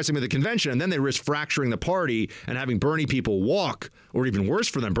they're going to try something at the convention, and then they risk fracturing the party and having Bernie people walk, or even worse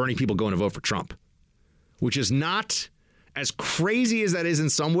for them, Bernie people going to vote for Trump, which is not as crazy as that is in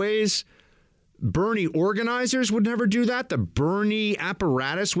some ways. Bernie organizers would never do that. The Bernie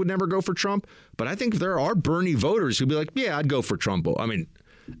apparatus would never go for Trump. But I think there are Bernie voters who'd be like, yeah, I'd go for Trump.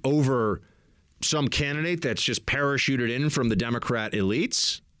 Over some candidate that's just parachuted in from the Democrat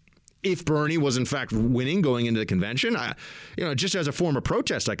elites. If Bernie was, in fact, winning going into the convention, just as a form of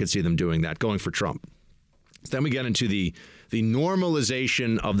protest, I could see them doing that, going for Trump. Then we get into the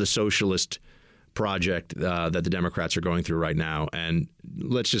normalization of the socialist project that the Democrats are going through right now. And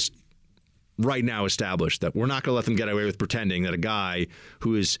let's just right now establish that we're not going to let them get away with pretending that a guy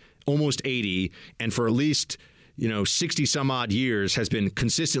who is almost 80 and for at least 60 some odd years has been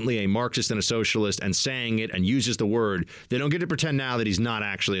consistently a Marxist and a socialist and saying it and uses the word. They don't get to pretend now that he's not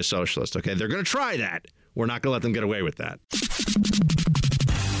actually a socialist. OK, they're going to try that. We're not going to let them get away with that.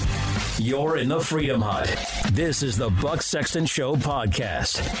 You're in the Freedom Hut. This is the Buck Sexton Show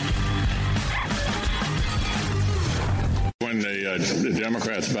podcast. When the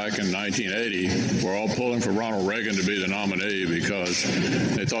Democrats back in 1980 were all pulling for Ronald Reagan to be the nominee because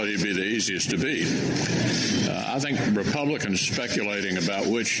they thought he'd be the easiest to beat. I think Republicans speculating about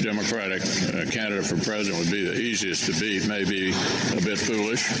which Democratic candidate for president would be the easiest to beat may be a bit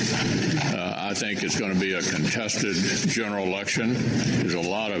foolish. I think it's going to be a contested general election. There's a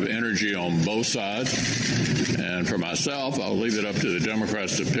lot of energy on both sides. And for myself, I'll leave it up to the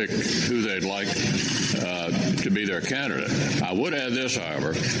Democrats to pick who they'd like to be their candidate. I would add this,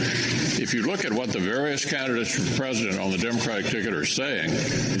 however. If you look at what the various candidates for president on the Democratic ticket are saying,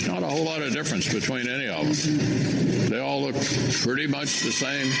 there's not a whole lot of difference between any of them. They all look pretty much the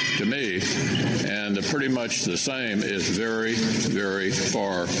same to me, and the pretty much the same is very, very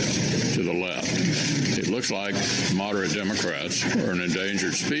far to the left. It looks like moderate Democrats are an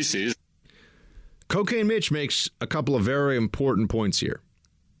endangered species. Cocaine Mitch makes a couple of very important points here.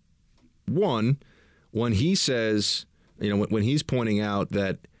 One, when he says, when he's pointing out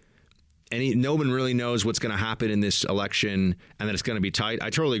that no one really knows what's going to happen in this election and that it's going to be tight, I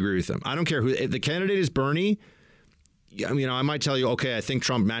totally agree with him. I don't care who. If the candidate is Bernie, I might tell you, okay, I think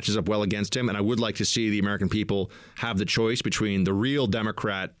Trump matches up well against him, and I would like to see the American people have the choice between the real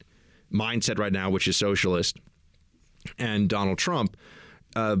Democrat mindset right now, which is socialist, and Donald Trump.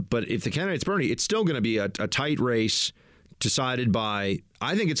 But if the candidate's Bernie, it's still going to be a tight race decided by,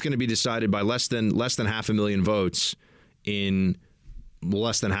 I think it's going to be decided by less than 500,000 votes in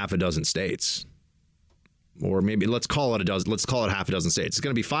less than half a dozen states. Or maybe let's call it half a dozen states. It's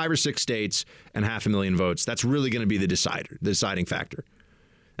going to be 5 or 6 states and 500,000 votes. That's really going to be the deciding factor.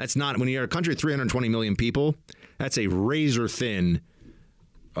 That's not, when you're a country of 320 million people, that's a razor thin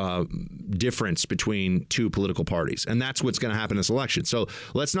difference between two political parties. And that's what's going to happen in this election. So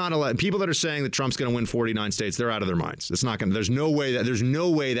let's not allow people that are saying that Trump's going to win 49 states. They're out of their minds. It's not going to, there's no way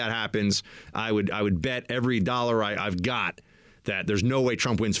that happens. I would bet every dollar I've got that there's no way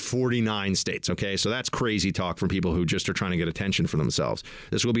Trump wins 49 states. OK, so that's crazy talk from people who just are trying to get attention for themselves.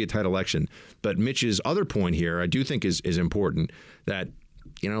 This will be a tight election. But Mitch's other point here, I do think is important, that,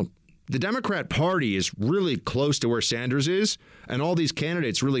 the Democrat Party is really close to where Sanders is, and all these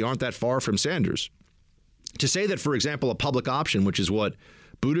candidates really aren't that far from Sanders. To say that, for example, a public option, which is what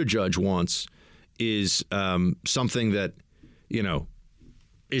Buttigieg wants, is something that,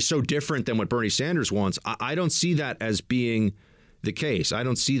 is so different than what Bernie Sanders wants, I don't see that as being the case. I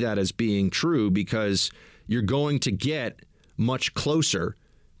don't see that as being true, because you're going to get much closer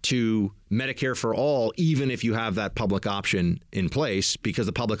to Medicare for all, even if you have that public option in place, because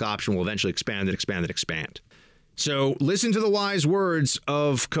the public option will eventually expand. So listen to the wise words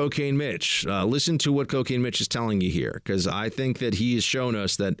of Cocaine Mitch. Listen to what Cocaine Mitch is telling you here, because I think that he has shown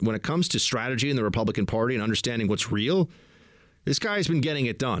us that when it comes to strategy in the Republican Party and understanding what's real, this guy's been getting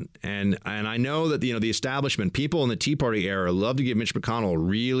it done. And I know that the establishment, people in the Tea Party era, love to give Mitch McConnell a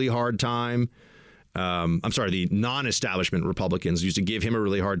really hard time. The non-establishment Republicans used to give him a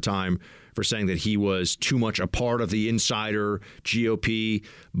really hard time for saying that he was too much a part of the insider GOP.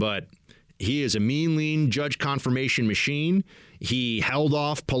 But he is a mean, lean judge confirmation machine. He held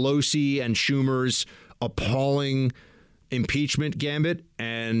off Pelosi and Schumer's appalling impeachment gambit.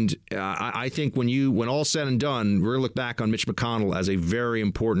 And I think when all's said and done, we're going to look back on Mitch McConnell as a very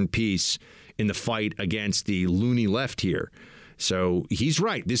important piece in the fight against the loony left here. So he's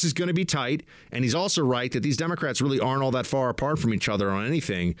right. This is going to be tight. And he's also right that these Democrats really aren't all that far apart from each other on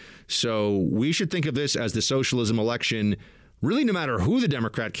anything. So we should think of this as the socialism election, really no matter who the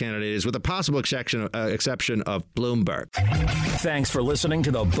Democrat candidate is, with a possible exception of Bloomberg. Thanks for listening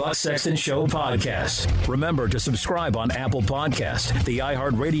to the Buck Sexton Show podcast. Remember to subscribe on Apple Podcast, the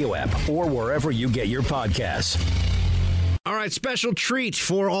iHeartRadio app, or wherever you get your podcasts. All right, special treat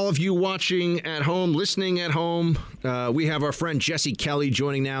for all of you watching at home, listening at home. We have our friend Jesse Kelly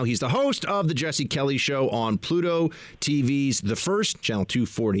joining now. He's the host of The Jesse Kelly Show on Pluto TV's The First, Channel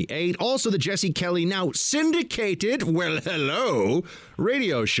 248. Also the Jesse Kelly, now syndicated,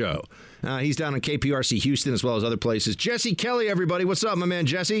 radio show. He's down in KPRC Houston as well as other places. Jesse Kelly, everybody. What's up, my man,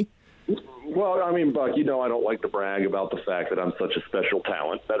 Jesse? Well, I mean, Buck, I don't like to brag about the fact that I'm such a special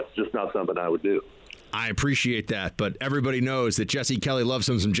talent. That's just not something I would do. I appreciate that, but everybody knows that Jesse Kelly loves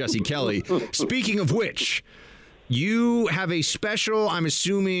some Jesse Kelly. Speaking of which, you have a special, I'm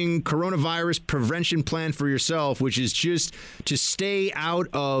assuming, coronavirus prevention plan for yourself, which is just to stay out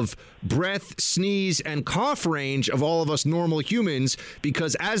of breath, sneeze, and cough range of all of us normal humans,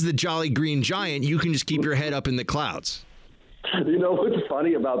 because as the Jolly Green Giant, you can just keep your head up in the clouds. You know what's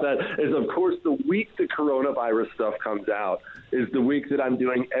funny about that is, of course, the week the coronavirus stuff comes out is the week that I'm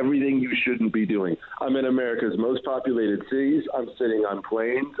doing everything you shouldn't be doing. I'm in America's most populated cities. I'm sitting on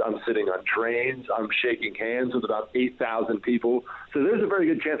planes. I'm sitting on trains. I'm shaking hands with about 8,000 people. So there's a very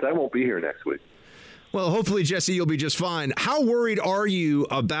good chance I won't be here next week. Well, hopefully, Jesse, you'll be just fine. How worried are you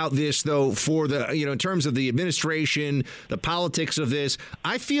about this, though, for the, in terms of the administration, the politics of this?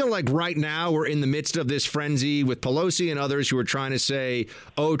 I feel like right now we're in the midst of this frenzy with Pelosi and others who are trying to say,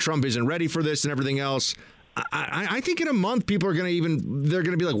 oh, Trump isn't ready for this and everything else. I think in a month, people are going to they're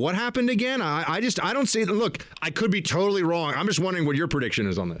going to be like, what happened again? I don't see it. Look, I could be totally wrong. I'm just wondering what your prediction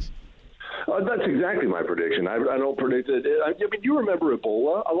is on this. That's exactly my prediction. I don't predict it. I mean, you remember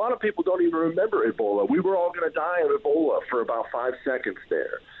Ebola? A lot of people don't even remember Ebola. We were all going to die of Ebola for about 5 seconds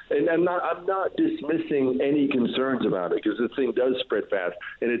there. And I'm not dismissing any concerns about it, because the thing does spread fast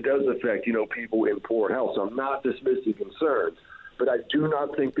and it does affect, people in poor health. So I'm not dismissing concerns. But I do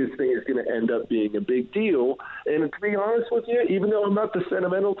not think this thing is going to end up being a big deal. And to be honest with you, even though I'm not the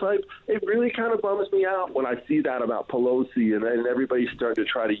sentimental type, it really kind of bums me out when I see that about Pelosi and everybody starting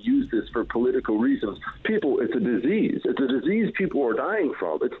to try to use this for political reasons. People, it's a disease. It's a disease people are dying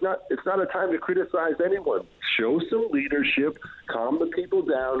from. It's not a time to criticize anyone. Show some leadership, calm the people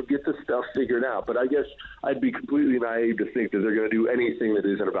down, get the stuff figured out. But I guess I'd be completely naive to think that they're going to do anything that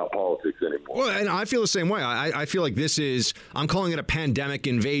isn't about politics anymore. Well, and I feel the same way. I feel like this is, I'm calling it a pandemic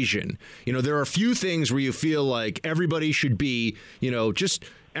invasion. There are a few things where you feel like everybody should be, just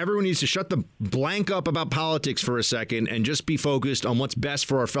everyone needs to shut the blank up about politics for a second and just be focused on what's best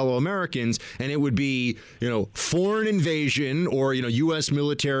for our fellow Americans. And it would be, foreign invasion or, U.S.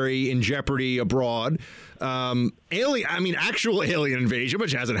 military in jeopardy abroad. Actual alien invasion,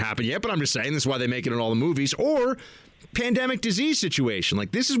 which hasn't happened yet, but I'm just saying this is why they make it in all the movies, or pandemic disease situation.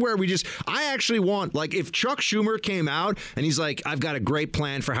 Like, this is where I actually want, like, if Chuck Schumer came out and he's like, I've got a great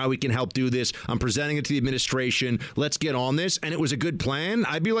plan for how we can help do this. I'm presenting it to the administration. Let's get on this. And it was a good plan.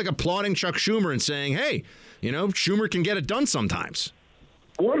 I'd be like applauding Chuck Schumer and saying, hey, Schumer can get it done sometimes.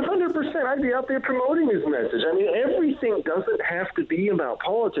 100%. I'd be out there promoting his message. I mean, everything doesn't have to be about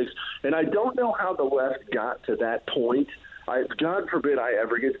politics. And I don't know how the left got to that point. God forbid I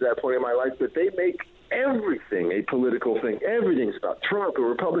ever get to that point in my life, but they make everything a political thing. Everything's about Trump or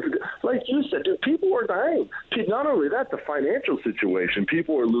Republicans. Like you said, dude, people are dying. Not only that, the financial situation.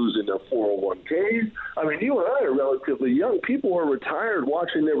 People are losing their 401ks. I mean, you and I are relatively young. People are retired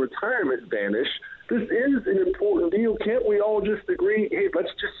watching their retirement vanish. This is an important deal. Can't we all just agree, hey,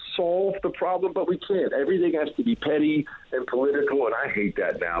 let's just solve the problem? But we can't. Everything has to be petty and political, and I hate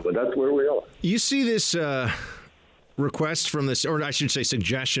that now, but that's where we are. You see this request from this, or I should say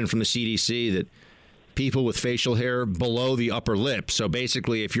suggestion from the CDC that people with facial hair below the upper lip. So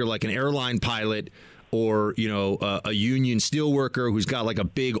basically, if you're like an airline pilot or, a union steelworker who's got like a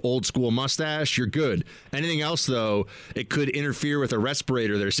big old school mustache, you're good. Anything else, though, it could interfere with a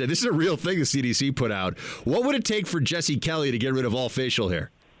respirator. They're saying this is a real thing the CDC put out. What would it take for Jesse Kelly to get rid of all facial hair?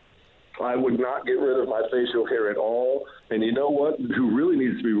 I would not get rid of my facial hair at all. And you know what? Who really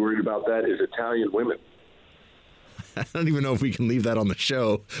needs to be worried about that is Italian women. I don't even know if we can leave that on the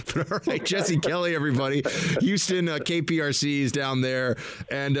show. But all right, Jesse Kelly, everybody. Houston, KPRC is down there.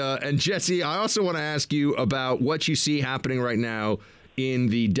 And Jesse, I also want to ask you about what you see happening right now in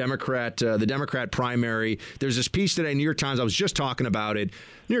the Democrat primary. There's this piece today, New York Times. I was just talking about it.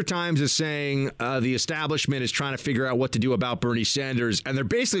 New York Times is saying the establishment is trying to figure out what to do about Bernie Sanders. And they're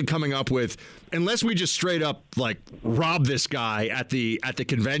basically coming up with, unless we just straight up like rob this guy at the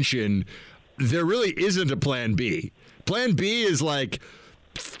convention, there really isn't a plan B. Plan B is like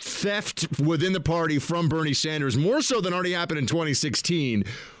theft within the party from Bernie Sanders, more so than already happened in 2016.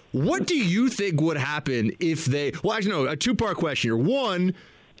 What do you think would happen if they? Well, actually, no. A two-part question here. One,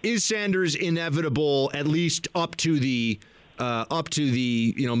 is Sanders inevitable at least up to the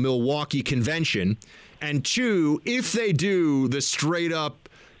Milwaukee convention? And two, if they do the straight up,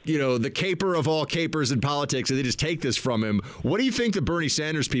 the caper of all capers in politics, and they just take this from him, what do you think the Bernie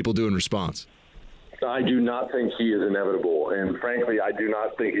Sanders people do in response? I do not think he is inevitable, and frankly, I do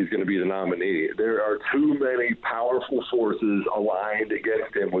not think he's going to be the nominee. There are too many powerful forces aligned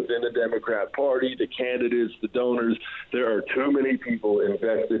against him within the Democrat Party, the candidates, the donors. There are too many people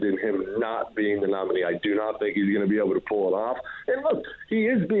invested in him not being the nominee. I do not think he's going to be able to pull it off. And look, he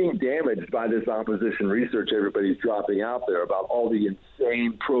is being damaged by this opposition research everybody's dropping out there about all the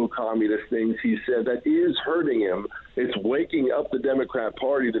insane pro-communist things he said that is hurting him. It's waking up the Democrat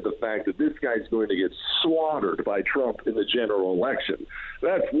Party to the fact that this guy's going to get slaughtered by Trump in the general election.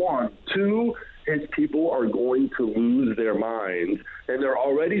 That's one. Two, his people are going to lose their minds, and they're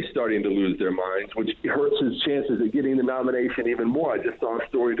already starting to lose their minds, which hurts his chances of getting the nomination even more. I just saw a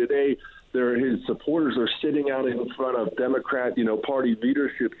story today. His supporters are sitting out in front of Democrat, party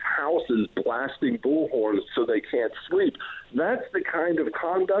leadership's houses blasting bullhorns so they can't sleep. That's the kind of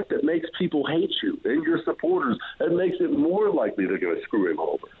conduct that makes people hate you and your supporters. It makes it more likely they're going to screw him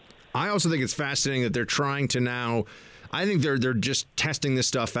over. I also think it's fascinating that they're trying to now. I think they're just testing this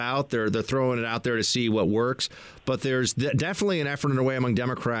stuff out. They're throwing it out there to see what works. But there's definitely an effort in a way among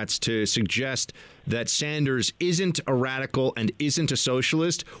Democrats to suggest that Sanders isn't a radical and isn't a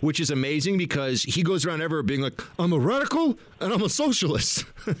socialist, which is amazing because he goes around ever being like, I'm a radical and I'm a socialist.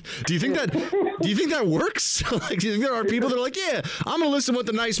 Do you think that works? Like, do you think there are people that are like, yeah, I'm going to listen to what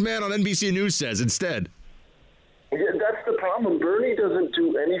the nice man on NBC News says instead? Yeah, that's the problem. Bernie doesn't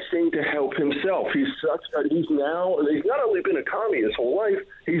do anything to help himself. He's not only been a commie his whole life,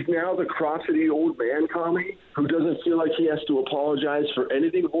 he's now the crotchety old man commie who doesn't feel like he has to apologize for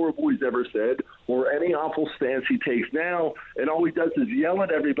anything horrible he's ever said or any awful stance he takes now. And all he does is yell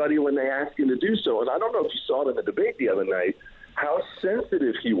at everybody when they ask him to do so. And I don't know if you saw it in the debate the other night, how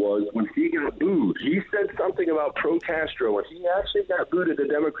sensitive he was when he got booed. He said something about pro-Castro, and he actually got booed at the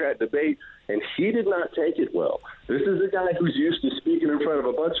Democrat debate, and he did not take it well. This is a guy who's used to speaking in front of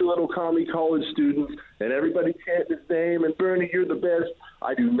a bunch of little commie college students, and everybody chanting his name, and Bernie, you're the best.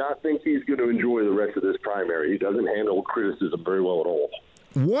 I do not think he's going to enjoy the rest of this primary. He doesn't handle criticism very well at all.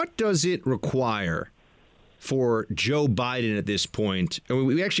 What does it require for Joe Biden at this point?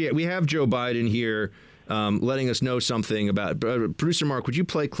 We have Joe Biden here letting us know something about. Producer Mark, would you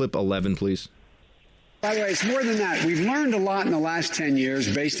play clip 11, please? By the way, it's more than that. We've learned a lot in the last 10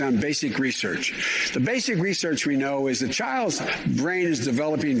 years based on basic research. The basic research we know is the child's brain is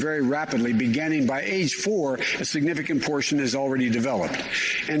developing very rapidly. Beginning by age 4, a significant portion is already developed.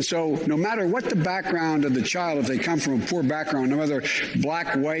 And so no matter what the background of the child, if they come from a poor background, no matter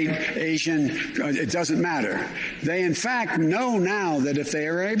black, white, Asian, it doesn't matter. They, in fact, know now that if they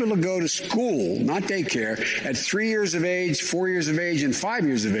are able to go to school, not daycare, at 3 years of age, 4 years of age, and 5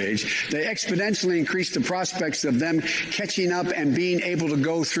 years of age, they exponentially increase the prospects of them catching up and being able to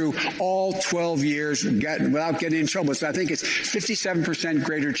go through all 12 years without getting in trouble. So I think it's 57%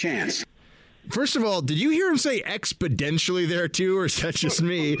 greater chance. First of all, did you hear him say exponentially there too, or is that just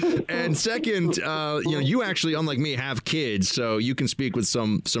me? And second, you actually, unlike me, have kids, so you can speak with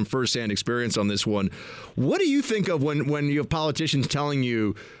some firsthand experience on this one. What do you think of when you have politicians telling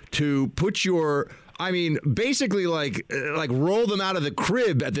you to put your basically like roll them out of the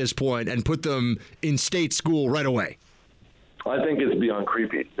crib at this point and put them in state school right away? I think it's beyond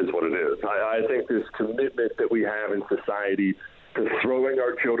creepy is what it is. I think this commitment that we have in society to throwing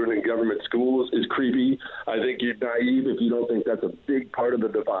our children in government schools is creepy. I think you're naive if you don't think that's a big part of the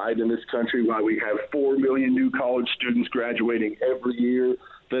divide in this country, why we have 4 million new college students graduating every year,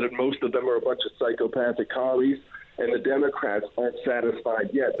 that most of them are a bunch of psychopathic commies. And the Democrats aren't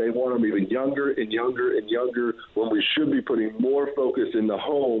satisfied yet. They want them even younger and younger and younger when we should be putting more focus in the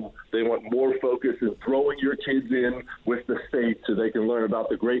home. They want more focus in throwing your kids in with the state so they can learn about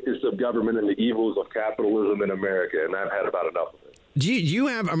the greatness of government and the evils of capitalism in America. And I've had about enough of it. Do you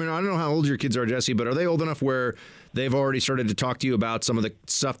have, I don't know how old your kids are, Jesse, but are they old enough where they've already started to talk to you about some of the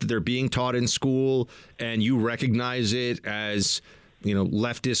stuff that they're being taught in school and you recognize it as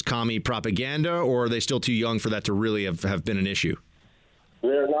leftist commie propaganda, or are they still too young for that to really have been an issue?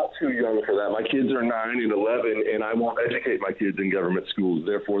 They're not too young for that. My kids are 9 and 11, and I won't educate my kids in government schools.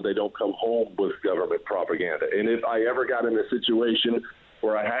 Therefore, they don't come home with government propaganda. And if I ever got in a situation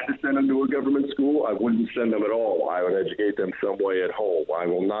where I had to send them to a government school, I wouldn't send them at all. I would educate them some way at home. I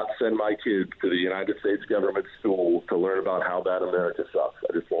will not send my kids to the United States government school to learn about how bad America sucks.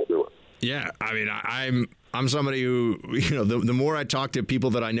 I just won't do it. Yeah, I'm somebody who, the more I talk to people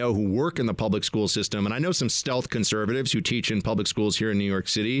that I know who work in the public school system, and I know some stealth conservatives who teach in public schools here in New York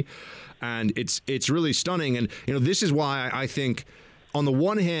City, and it's really stunning. And, this is why I think, on the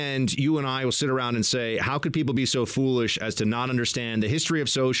one hand, you and I will sit around and say, how could people be so foolish as to not understand the history of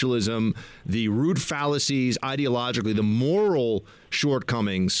socialism, the root fallacies ideologically, the moral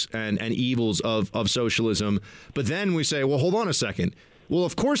shortcomings and evils of socialism? But then we say, well, hold on a second. Well,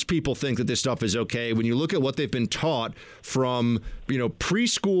 of course, people think that this stuff is okay when you look at what they've been taught from,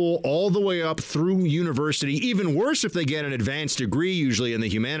 preschool all the way up through university. Even worse if they get an advanced degree, usually in the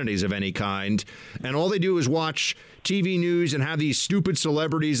humanities of any kind. And all they do is watch TV news and have these stupid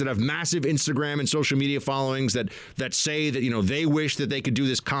celebrities that have massive Instagram and social media followings that say that, they wish that they could do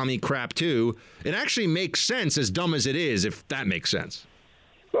this commie crap, too. It actually makes sense, as dumb as it is, if that makes sense.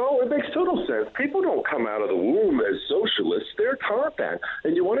 Oh, it makes total literal sense, people don't come out of the womb as socialists. They're taught that.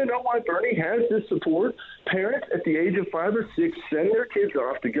 And you want to know why Bernie has this support? Parents at the age of 5 or 6 send their kids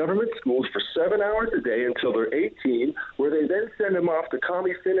off to government schools for 7 hours a day until they're 18, where they then send them off to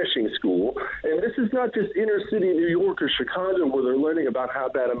commie finishing school. And this is not just inner city New York or Chicago where they're learning about how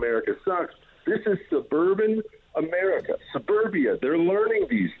bad America sucks. This is suburban America, suburbia. They're learning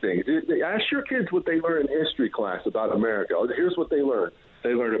these things. Ask your kids what they learn in history class about America. Here's what they learn. They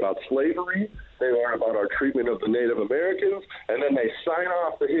learn about slavery. They learn about our treatment of the Native Americans. And then they sign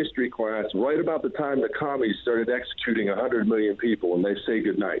off the history class right about the time the commies started executing 100 million people, and they say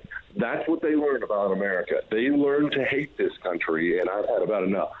goodnight. That's what they learn about America. They learn to hate this country, and I've had about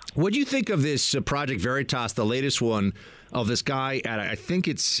enough. What do you think of this Project Veritas, the latest one, of this guy at, I think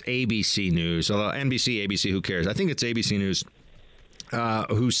it's ABC News, NBC, ABC, who cares? I think it's ABC News,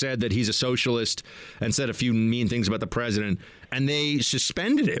 who said that he's a socialist and said a few mean things about the president, and they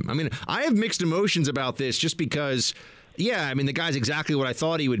suspended him. I mean, I have mixed emotions about this just because, yeah, I mean, the guy's exactly what I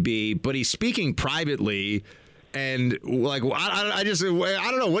thought he would be, but he's speaking privately. And like, I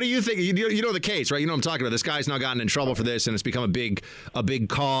don't know. What do you think? You know the case, right? You know what I'm talking about. This guy's now gotten in trouble for this, and it's become a big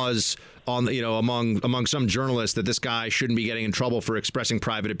cause on among some journalists that this guy shouldn't be getting in trouble for expressing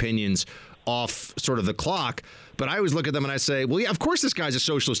private opinions off sort of the clock. But I always look at them and I say, well, yeah, of course this guy's a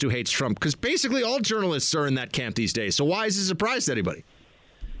socialist who hates Trump, because basically all journalists are in that camp these days. So why is this a surprise to anybody?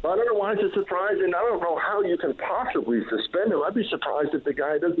 I don't know why it's a surprise, and I don't know how you can possibly suspend him. I'd be surprised if the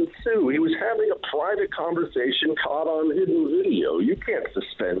guy doesn't sue. He was having a private conversation caught on hidden video. You can't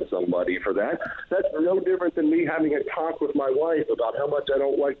suspend somebody for that. That's no different than me having a talk with my wife about how much I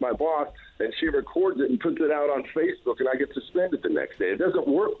don't like my boss, and she records it and puts it out on Facebook, and I get suspended the next day. It doesn't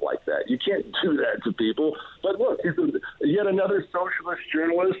work like that. You can't do that to people. But look, he's yet another socialist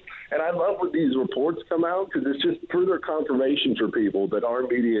journalist, and I love when these reports come out, because it's just further confirmation for people that our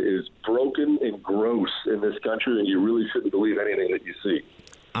media is broken and gross in this country, and you really shouldn't believe anything that you see.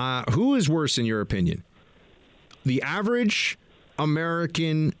 Who is worse, in your opinion? The average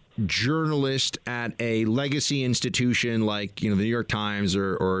American journalist at a legacy institution like, the New York Times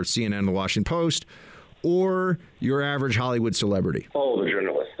or CNN, the Washington Post, or your average Hollywood celebrity? Oh, the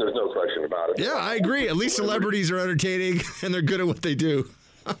journalist. There's no question about it. Yeah, I agree. At least celebrities are entertaining, and they're good at what they do.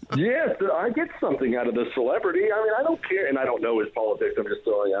 Yes, I get something out of the celebrity. I mean, I don't care, and I don't know his politics. I'm just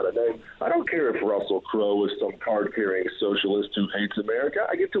throwing out a name. I don't care if Russell Crowe is some card-carrying socialist who hates America.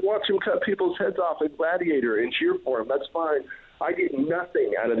 I get to watch him cut people's heads off in Gladiator and cheer for him. That's fine. I get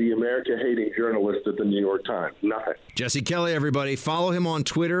nothing out of the America-hating journalist at the New York Times. Nothing. Jesse Kelly, everybody. Follow him on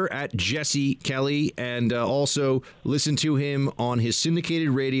Twitter at Jesse Kelly, and also listen to him on his syndicated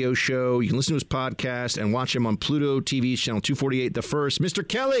radio show. You can listen to his podcast and watch him on Pluto TV's channel 248, The First. Mr.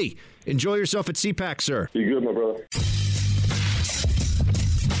 Kelly, enjoy yourself at CPAC, sir. Be good, my brother.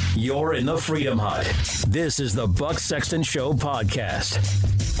 You're in the Freedom Hut. This is the Buck Sexton Show podcast.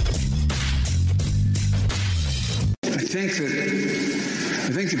 I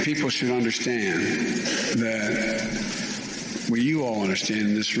think that people should understand that what you all understand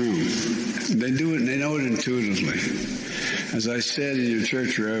in this room, they do it and they know it intuitively. As I said in your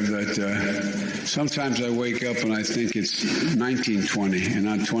church, Rev, that sometimes I wake up and I think it's 1920 and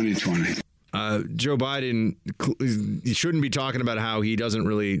not 2020. Joe Biden, he shouldn't be talking about how he doesn't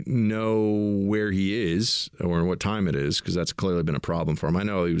really know where he is or what time it is, because that's clearly been a problem for him. I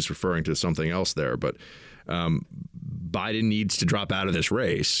know he was referring to something else there, but Biden needs to drop out of this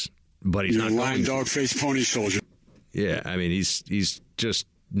race, but he's not lying dog-faced pony soldier. Yeah, I mean, he's just,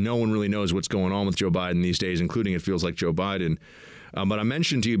 no one really knows what's going on with Joe Biden these days, including it feels like Joe Biden. But I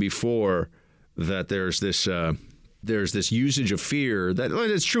mentioned to you before that there's this usage of fear that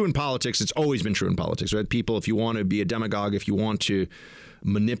it's true in politics. It's always been true in politics, right? People, if you want to be a demagogue, if you want to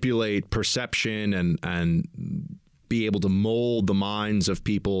manipulate perception and be able to mold the minds of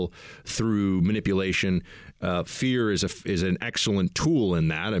people through manipulation, fear is an excellent tool in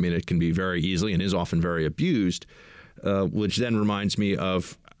that. I mean, it can be very easily and is often very abused, which then reminds me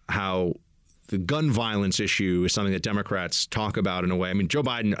of how the gun violence issue is something that Democrats talk about in a way. I mean, Joe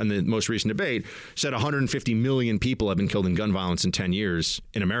Biden, in the most recent debate, said 150 million people have been killed in gun violence in 10 years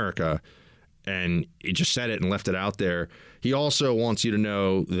in America. And he just said it and left it out there. He also wants you to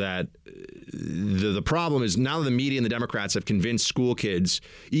know that the problem is now the media and the Democrats have convinced school kids,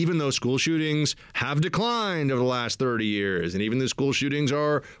 even though school shootings have declined over the last 30 years, and even though school shootings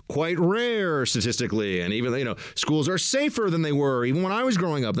are quite rare statistically, and even, schools are safer than they were. Even when I was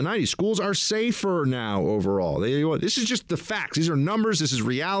growing up in the 90s, schools are safer now overall. This is just the facts. These are numbers. This is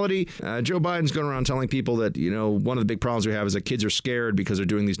reality. Joe Biden's going around telling people that, one of the big problems we have is that kids are scared because they're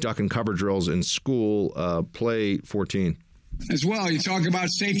doing these duck and cover drills in school. Play 14. as well. You talk about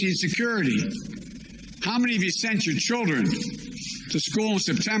safety and security. How many of you sent your children to school in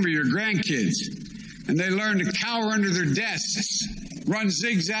September, your grandkids, and they learn to cower under their desks, run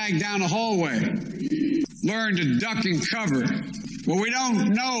zigzag down the hallway, learn to duck and cover? Well, we don't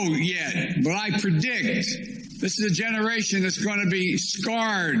know yet, but I predict this is a generation that's going to be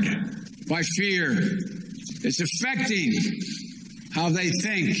scarred by fear. It's affecting how they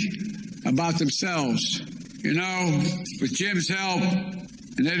think about themselves. You know, with Jim's help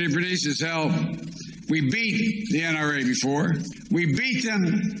and Eddie Bernice's help, we beat the NRA before. We beat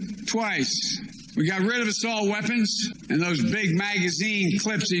them twice. We got rid of assault weapons and those big magazine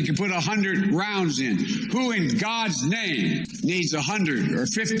clips that you can put 100 rounds in. Who in God's name needs 100 or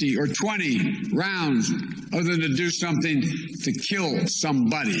 50 or 20 rounds other than to do something to kill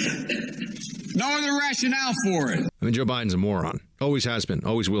somebody? No other rationale for it. I mean, Joe Biden's a moron. Always has been,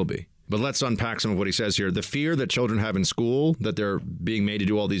 always will be. But let's unpack some of what he says here. The fear that children have in school, that they're being made to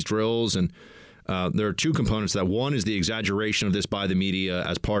do all these drills, and there are two components to that. One is the exaggeration of this by the media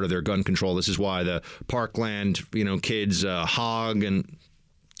as part of their gun control. This is why the Parkland, kids, Hogg and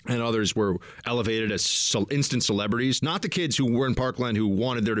others were elevated as instant celebrities. Not the kids who were in Parkland who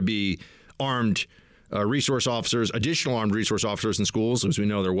wanted there to be armed resource officers, additional armed resource officers in schools. As we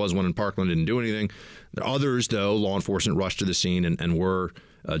know, there was one in Parkland, didn't do anything. The others, though, law enforcement rushed to the scene and were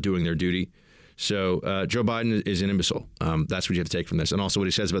doing their duty. So Joe Biden is an imbecile. That's what you have to take from this. And also what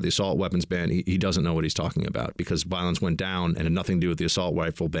he says about the assault weapons ban, he doesn't know what he's talking about, because violence went down and had nothing to do with the assault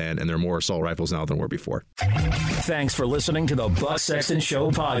rifle ban, and there are more assault rifles now than were before. Thanks for listening to the Buck Sexton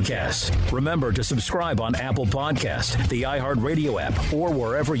Show podcast. Remember to subscribe on Apple Podcast, the iHeart Radio app, or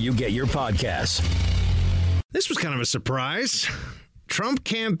wherever you get your podcasts. This was kind of a surprise. Trump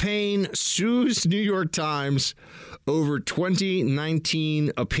campaign sues New York Times over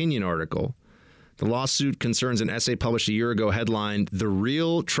 2019 opinion article. The lawsuit concerns an essay published a year ago headlined "The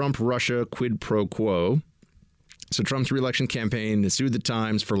Real Trump-Russia Quid Pro Quo." So Trump's re-election campaign sued the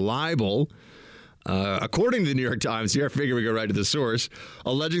Times for libel. According to the New York Times, here I figure we go right to the source,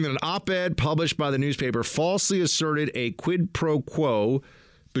 alleging that an op-ed published by the newspaper falsely asserted a quid pro quo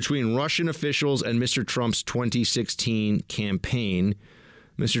between Russian officials and Mr. Trump's 2016 campaign.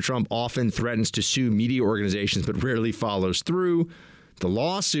 Mr. Trump often threatens to sue media organizations but rarely follows through. The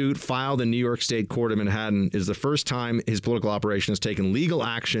lawsuit, filed in New York State Court of Manhattan, is the first time his political operation has taken legal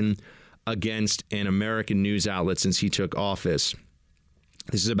action against an American news outlet since he took office.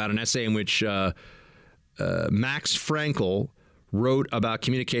 This is about an essay in which Max Frankel wrote about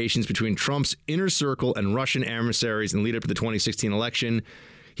communications between Trump's inner circle and Russian emissaries in the lead up to the 2016 election.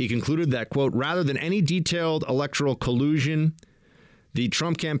 He concluded that, quote, rather than any detailed electoral collusion, the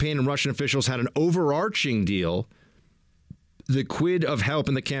Trump campaign and Russian officials had an overarching deal, the quid of help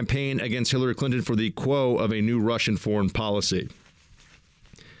in the campaign against Hillary Clinton for the quo of a new Russian foreign policy.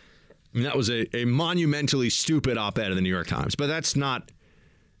 I mean, that was a monumentally stupid op-ed in the New York Times, but that's not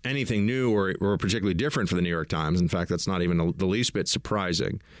anything new or particularly different for the New York Times. In fact, that's not even the least bit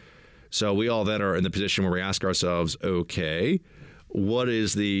surprising. So we all then are in the position where we ask ourselves, okay, what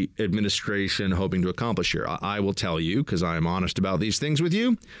is the administration hoping to accomplish here? I will tell you, because I am honest about these things with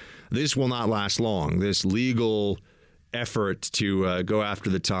you, this will not last long. This legal effort to go after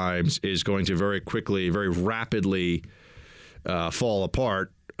the Times is going to very quickly, very rapidly fall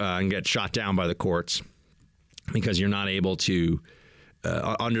apart and get shot down by the courts, because you're not able to,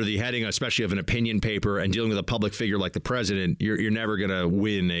 under the heading, especially of an opinion paper and dealing with a public figure like the president, you're never going to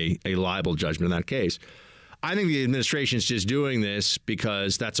win a libel judgment in that case. I think the administration is just doing this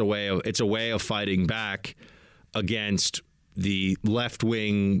because it's a way of fighting back against the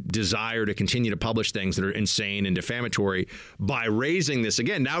left-wing desire to continue to publish things that are insane and defamatory by raising this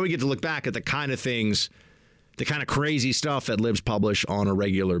again. Now we get to look back at the kind of things, the kind of crazy stuff that libs publish on a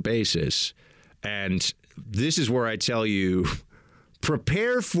regular basis. And this is where I tell you,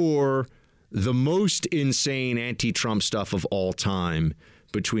 prepare for the most insane anti-Trump stuff of all time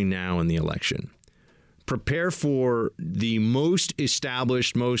between now and the election. Prepare for the most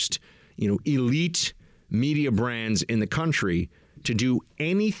established, most elite media brands in the country to do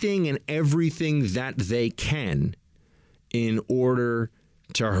anything and everything that they can in order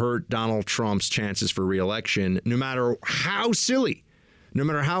to hurt Donald Trump's chances for re-election, no matter how silly, no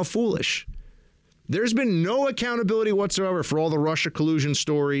matter how foolish. There's been no accountability whatsoever for all the Russia collusion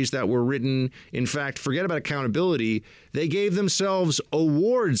stories that were written. In fact, forget about accountability. They gave themselves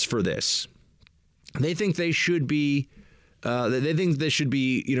awards for this. They think they should be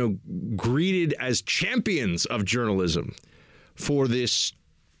greeted as champions of journalism for this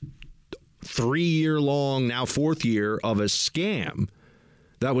 3-year-long, now 4th year of a scam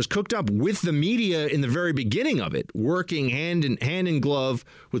that was cooked up with the media in the very beginning of it, working hand in glove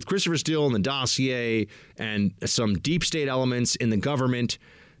with Christopher Steele and the dossier and some deep state elements in the government.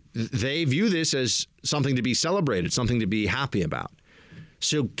 They view this as something to be celebrated, something to be happy about.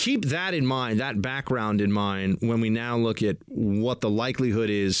 So keep that in mind, that background in mind, when we now look at what the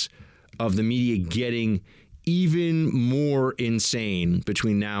likelihood is of the media getting even more insane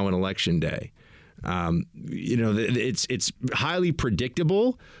between now and Election Day. It's highly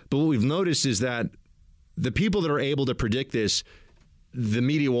predictable, but what we've noticed is that the people that are able to predict this, the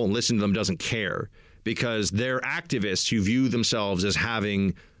media won't listen to them, doesn't care, because they're activists who view themselves as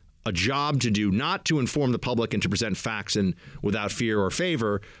having a job to do, not to inform the public and to present facts and without fear or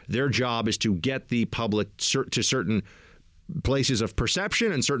favor. Their job is to get the public to certain places of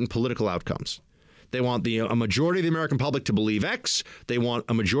perception and certain political outcomes. They want a majority of the American public to believe X. They want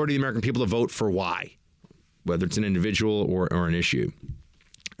a majority of the American people to vote for Y, whether it's an individual or an issue.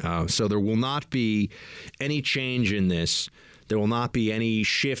 So there will not be any change in this. There will not be any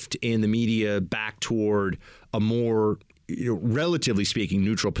shift in the media back toward a more, relatively speaking,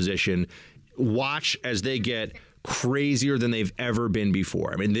 neutral position. Watch as they get crazier than they've ever been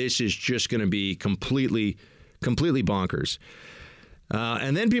before. I mean, this is just going to be completely bonkers.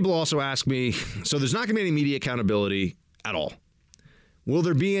 And then people also ask me, so there's not going to be any media accountability at all. Will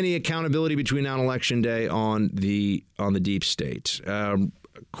there be any accountability between now and Election Day on the deep state?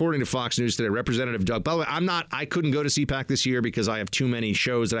 According to Fox News today, Representative Doug, by the way, I couldn't go to CPAC this year because I have too many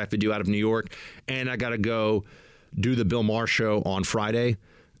shows that I have to do out of New York, and I got to go do the Bill Maher show on Friday.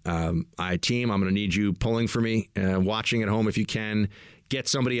 I'm going to need you pulling for me, watching at home if you can. Get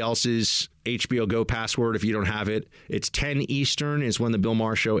somebody else's HBO Go password if you don't have it. It's 10 Eastern is when the Bill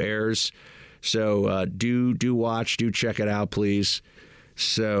Maher show airs. So do watch, do check it out, please.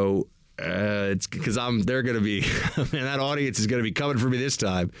 So it's because they're going to be, man, that audience is going to be coming for me this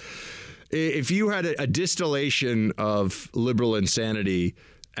time. If you had a distillation of liberal insanity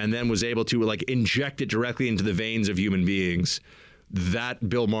and then was able to inject it directly into the veins of human beings, that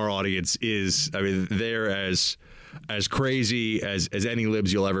Bill Maher audience is, they're as crazy as any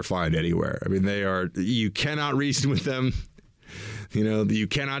libs you'll ever find anywhere. I mean, you cannot reason with them. You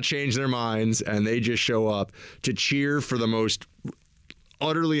cannot change their minds, and they just show up to cheer for the most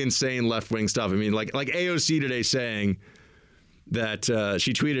utterly insane left-wing stuff. I mean, like AOC today saying that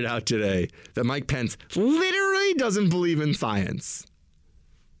she tweeted out today that Mike Pence literally doesn't believe in science.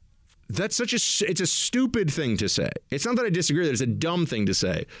 That's it's a stupid thing to say. It's not that I disagree, that it's a dumb thing to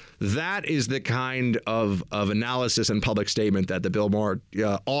say. That is the kind of analysis and public statement that the Bill Maher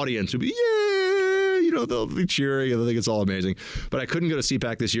audience would be, they'll be cheering and they'll think it's all amazing. But I couldn't go to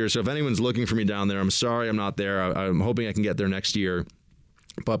CPAC this year, so if anyone's looking for me down there, I'm sorry I'm not there. I'm hoping I can get there next year.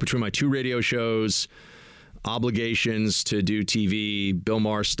 But between my 2 radio shows, obligations to do TV, Bill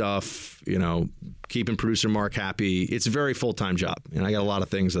Maher stuff, keeping producer Mark happy. It's a very full-time job, and I got a lot of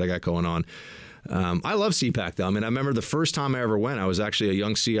things that I got going on. I love CPAC, though. I mean, I remember the first time I ever went, I was actually a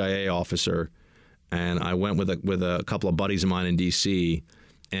young CIA officer, and I went with a couple of buddies of mine in D.C.,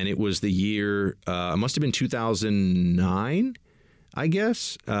 and it was the year, it must have been 2009, I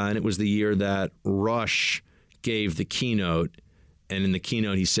guess, and it was the year that Rush gave the keynote. And in the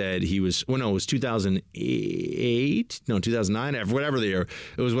keynote, he said it was 2008? No, 2009, whatever the year.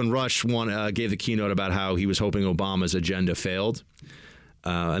 It was when Rush gave the keynote about how he was hoping Obama's agenda failed.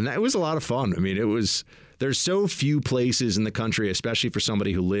 And that was a lot of fun. I mean, there's so few places in the country, especially for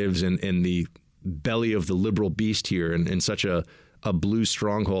somebody who lives in the belly of the liberal beast here and in such a blue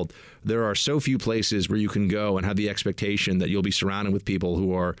stronghold. There are so few places where you can go and have the expectation that you'll be surrounded with people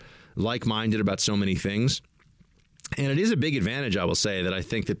who are like-minded about so many things. And it is a big advantage, I will say, that I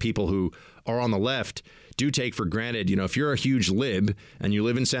think that people who are on the left do take for granted. If you're a huge lib and you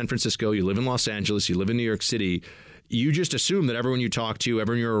live in San Francisco, you live in Los Angeles, you live in New York City, you just assume that everyone you talk to,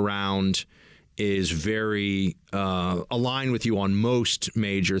 everyone you're around is very aligned with you on most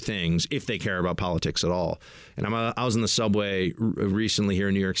major things, if they care about politics at all. And I was in the subway recently here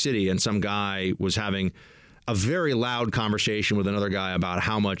in New York City, and some guy was having a very loud conversation with another guy about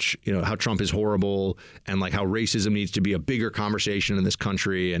how much, how Trump is horrible and how racism needs to be a bigger conversation in this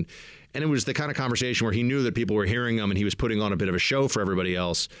country. And it was the kind of conversation where he knew that people were hearing him and he was putting on a bit of a show for everybody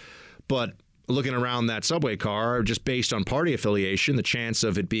else. But looking around that subway car, just based on party affiliation, the chance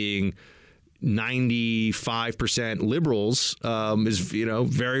of it being 95% liberals is,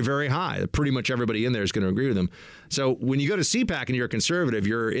 very, very high. Pretty much everybody in there is going to agree with them. So when you go to CPAC and you're a conservative,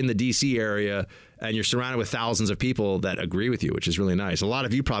 you're in the D.C. area and you're surrounded with thousands of people that agree with you, which is really nice. A lot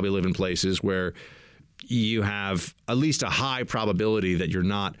of you probably live in places where you have at least a high probability that you're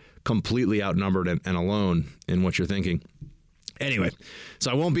not completely outnumbered and alone in what you're thinking. Anyway,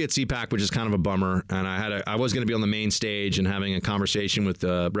 so I won't be at CPAC, which is kind of a bummer. And I was going to be on the main stage and having a conversation with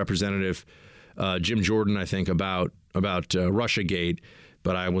Representative Jim Jordan, I think, about Russiagate,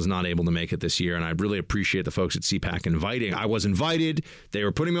 but I was not able to make it this year. And I really appreciate the folks at CPAC inviting. I was invited. They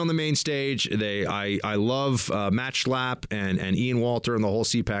were putting me on the main stage. I love Matt Schlapp and Ian Walter and the whole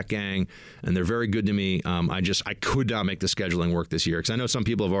CPAC gang, and they're very good to me. I could not make the scheduling work this year because I know some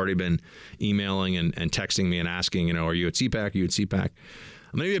people have already been emailing and texting me and asking, are you at CPAC? Are you at CPAC?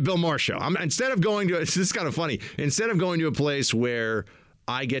 I'm going to be at Bill Maher show. Instead of going to, this is kind of funny, instead of going to a place where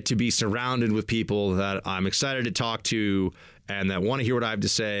I get to be surrounded with people that I'm excited to talk to and that want to hear what I have to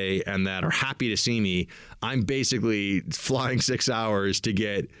say and that are happy to see me, I'm basically flying 6 hours to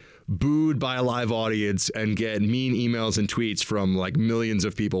get booed by a live audience and get mean emails and tweets from like millions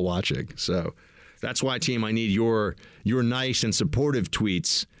of people watching. So that's why, team, I need your nice and supportive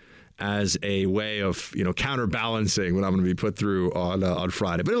tweets as a way of counterbalancing what I'm going to be put through on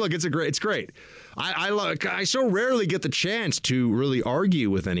Friday. But look, it's great. I so rarely get the chance to really argue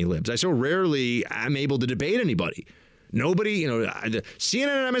with any libs. I so rarely am able to debate anybody. Nobody,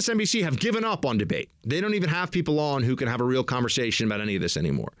 CNN and MSNBC have given up on debate. They don't even have people on who can have a real conversation about any of this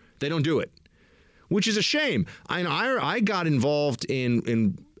anymore. They don't do it, which is a shame. I got involved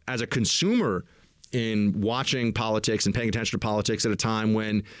in as a consumer in watching politics and paying attention to politics at a time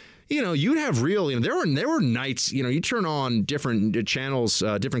when you'd have real, there were nights, you turn on different channels,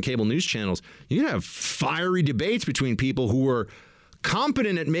 different cable news channels, you'd have fiery debates between people who were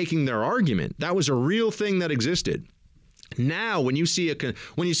competent at making their argument. That was a real thing that existed. Now, when you see a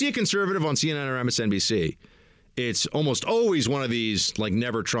conservative on CNN or MSNBC, it's almost always one of these like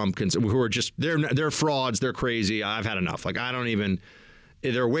never Trump who are just they're frauds, they're crazy. I've had enough. Like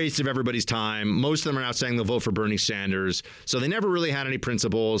they're a waste of everybody's time. Most of them are now saying they'll vote for Bernie Sanders. So they never really had any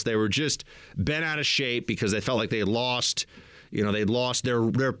principles. They were just bent out of shape because they felt like they had lost, they'd lost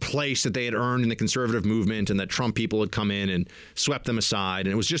their place that they had earned in the conservative movement and that Trump people had come in and swept them aside.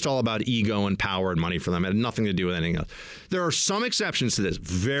 And it was just all about ego and power and money for them. It had nothing to do with anything else. There are some exceptions to this.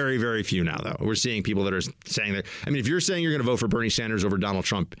 Very, very few now, though. We're seeing people that are saying that. I mean, if you're saying you're going to vote for Bernie Sanders over Donald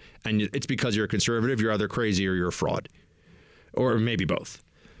Trump and it's because you're a conservative, you're either crazy or you're a fraud. Or maybe both.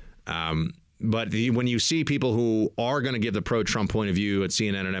 But when you see people who are going to give the pro-Trump point of view at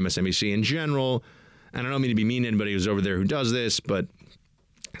CNN and MSNBC in general, and I don't mean to be mean to anybody who's over there who does this, but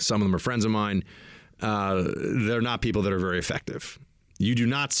some of them are friends of mine, they're not people that are very effective. You do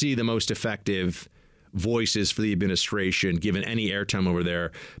not see the most effective voices for the administration given any airtime over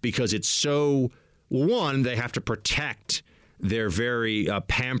there because it's so, one, they have to protect their very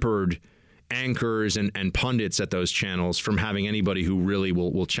pampered anchors and pundits at those channels from having anybody who really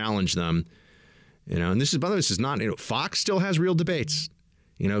will challenge them. And this is, by the way, this is not, Fox still has real debates.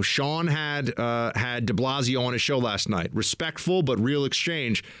 Sean had de Blasio on his show last night. Respectful, but real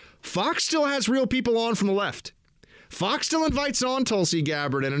exchange. Fox still has real people on from the left. Fox still invites on Tulsi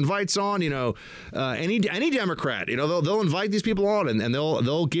Gabbard and invites on, any Democrat. They'll invite these people on and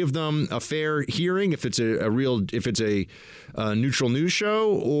they'll give them a fair hearing if it's a neutral news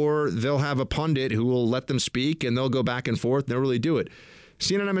show, or they'll have a pundit who will let them speak and they'll go back and forth and they'll really do it.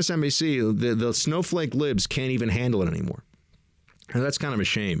 CNN and MSNBC, the snowflake libs can't even handle it anymore. And that's kind of a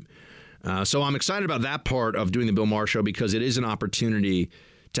shame. So I'm excited about that part of doing the Bill Maher show because it is an opportunity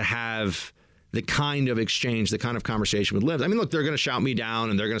to have the kind of exchange, the kind of conversation with libs. I mean, look, they're going to shout me down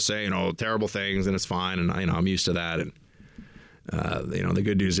and they're going to say, terrible things, and it's fine. And, I'm used to that. And, the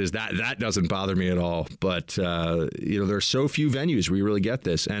good news is that doesn't bother me at all. But, there are so few venues where you really get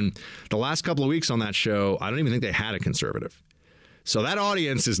this. And the last couple of weeks on that show, I don't even think they had a conservative. So that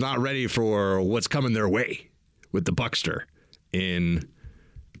audience is not ready for what's coming their way with the Buckster in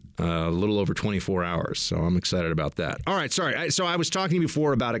a little over 24 hours. So I'm excited about that. All right. Sorry. So I was talking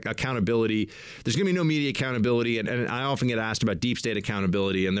before about accountability. There's going to be no media accountability. And I often get asked about deep state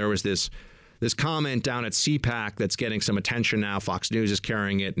accountability. And there was this comment down at CPAC that's getting some attention now. Fox News is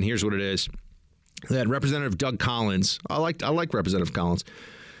carrying it. And here's what it is. That Representative Doug Collins, I like Representative Collins,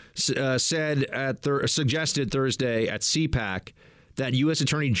 suggested Thursday at CPAC that U.S.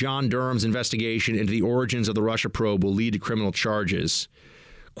 Attorney John Durham's investigation into the origins of the Russia probe will lead to criminal charges.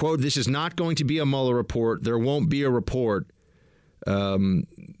 Quote, this is not going to be a Mueller report. There won't be a report. When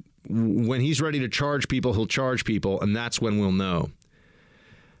he's ready to charge people, he'll charge people, and that's when we'll know.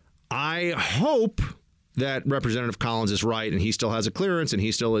 I hope that Representative Collins is right and he still has a clearance and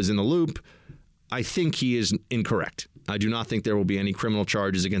he still is in the loop. I think he is incorrect. I do not think there will be any criminal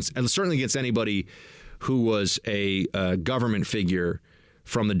charges certainly against anybody who was a government figure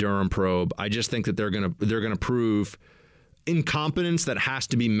from the Durham probe. I just think that they're going to prove incompetence that has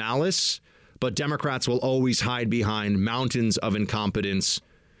to be malice, but Democrats will always hide behind mountains of incompetence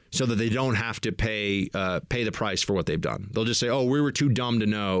so that they don't have to pay the price for what they've done. They'll just say, "Oh, we were too dumb to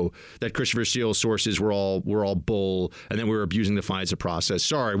know that Christopher Steele's sources were all bull, and then we were abusing the FISA process.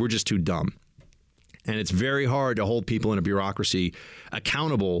 Sorry, we're just too dumb." And it's very hard to hold people in a bureaucracy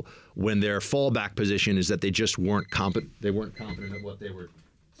accountable when their fallback position is that they just weren't competent. They weren't competent at what they were.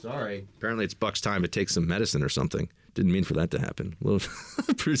 Sorry. Apparently, it's Buck's time to take some medicine or something. Didn't mean for that to happen.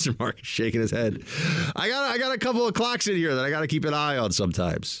 Producer Mark is shaking his head. I got a couple of clocks in here that I got to keep an eye on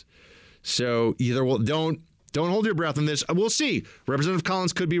sometimes. So either don't hold your breath on this. We'll see. Representative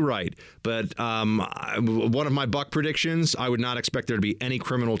Collins could be right, but one of my Buck predictions: I would not expect there to be any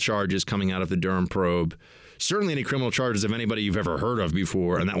criminal charges coming out of the Durham probe. Certainly, any criminal charges of anybody you've ever heard of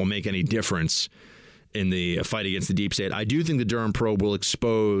before, and that will make any difference in the fight against the deep state. I do think the Durham probe will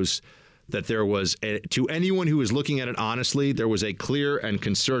expose that there was, to anyone who is looking at it honestly, there was a clear and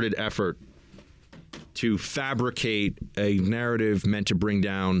concerted effort to fabricate a narrative meant to bring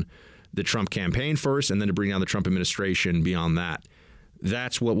down the Trump campaign first and then to bring down the Trump administration beyond that.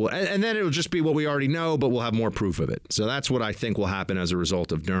 That's what will, and then it will just be what we already know, but we'll have more proof of it. So that's what I think will happen as a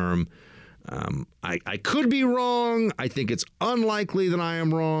result of Durham. I could be wrong. I think it's unlikely that I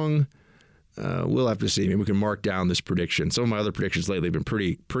am wrong. We'll have to see. Maybe we can mark down this prediction. Some of my other predictions lately have been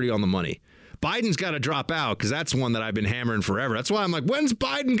pretty on the money. Biden's got to drop out because that's one that I've been hammering forever. That's why I'm like, when's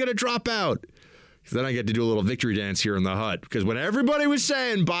Biden going to drop out? Because then I get to do a little victory dance here in the hut. Because when everybody was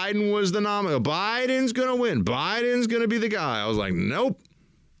saying Biden was the nominee, Biden's going to win, Biden's going to be the guy, I was like, nope,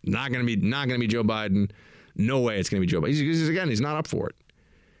 not going to be Joe Biden. No way it's going to be Joe Biden. He's not up for it.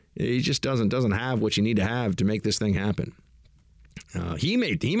 He just doesn't have what you need to have to make this thing happen. He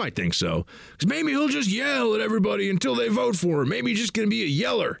might think so, because maybe he'll just yell at everybody until they vote for him. Maybe he's just going to be a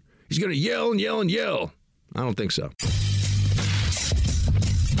yeller. He's going to yell and yell and yell. I don't think so.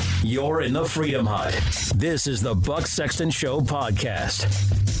 You're in the Freedom Hut. This is the Buck Sexton Show podcast.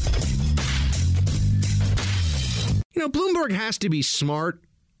 You know, Bloomberg has to be smart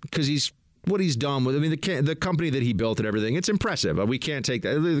because what he's done with, I mean, the company that he built and everything, it's impressive. We can't take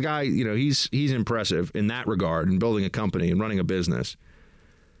that. The guy, you know, he's impressive in that regard, in building a company and running a business.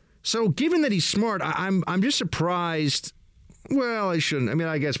 So given that he's smart, I'm just surprised. Well, I shouldn't. I mean,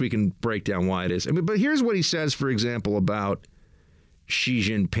 I guess we can break down why it is. I mean, but here's what he says, for example, about Xi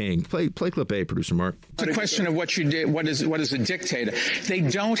Jinping. Play clip A, Producer Mark. The question of what you did, what is a dictator? They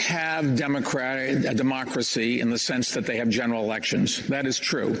don't have democracy in the sense that they have general elections. That is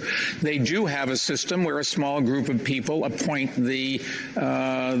true. They do have a system where a small group of people appoint the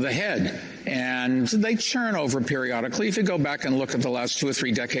head, and they churn over periodically. If you go back and look at the last 2 or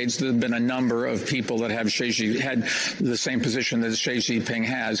 3 decades, there have been a number of people that have had the same position that Xi Jinping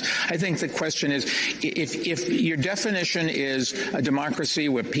has. I think the question is, if your definition is a democracy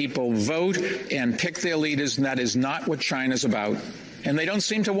where people vote and pick their leaders, and that is not what China's about. And they don't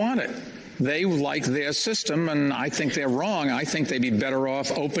seem to want it. They like their system, and I think they're wrong. I think they'd be better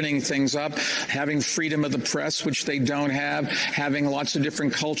off opening things up, having freedom of the press, which they don't have, having lots of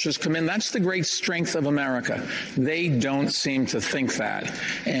different cultures come in. That's the great strength of America. They don't seem to think that.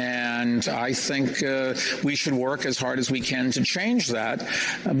 And I think we should work as hard as we can to change that.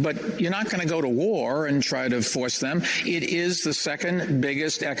 But you're not going to go to war and try to force them. It is the second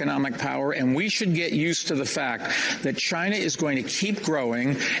biggest economic power, and we should get used to the fact that China is going to keep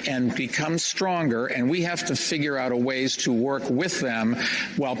growing and become stronger, and we have to figure out a ways to work with them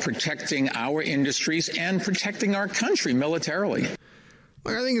while protecting our industries and protecting our country militarily.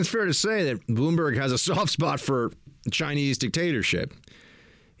 Well, I think it's fair to say that Bloomberg has a soft spot for Chinese dictatorship.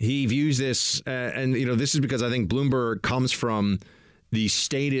 He views this, and you know, this is because I think Bloomberg comes from the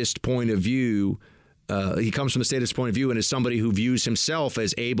statist point of view. He comes from the statist point of view and is somebody who views himself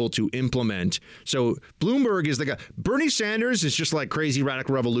as able to implement. So Bloomberg is the guy. Bernie Sanders is just like crazy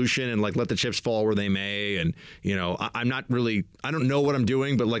radical revolution and like let the chips fall where they may. And, you know, I don't know what I'm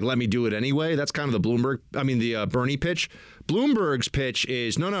doing, but like let me do it anyway. That's kind of the Bernie pitch. Bloomberg's pitch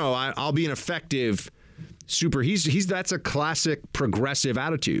is no, I'll be an effective that's a classic progressive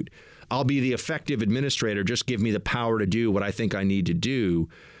attitude. I'll be the effective administrator. Just give me the power to do what I think I need to do.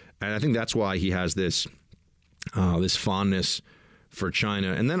 And I think that's why he has this fondness for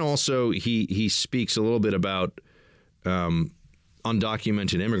China. And then also he speaks a little bit about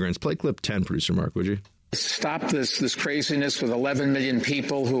undocumented immigrants. Play clip 10, Producer Mark, would you? Stop this craziness with 11 million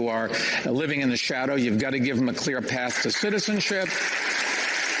people who are living in the shadow. You've got to give them a clear path to citizenship.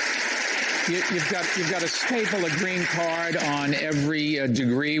 You've got to staple a green card on every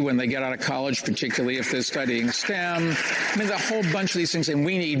degree when they get out of college, particularly if they're studying STEM. I mean, there's a whole bunch of these things, and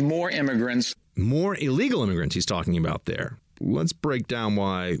we need more immigrants. More illegal immigrants he's talking about there. let's break down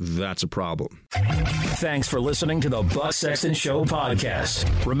why that's a problem. Thanks for listening to the Buck Sexton Show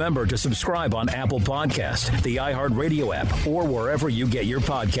podcast. Remember to subscribe on Apple Podcast, the iHeartRadio app, or wherever you get your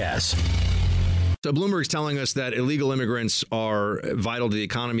podcasts. So Bloomberg's telling us that illegal immigrants are vital to the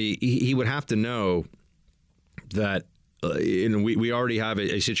economy. He would have to know that we already have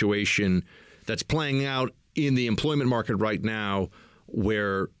a situation that's playing out in the employment market right now,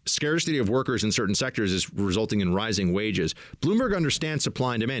 where scarcity of workers in certain sectors is resulting in rising wages. Bloomberg understands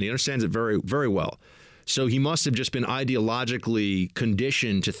supply and demand. He understands it very, very well. So he must have just been ideologically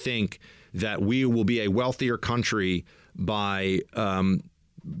conditioned to think that we will be a wealthier country by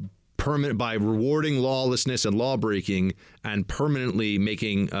rewarding lawlessness and law breaking and permanently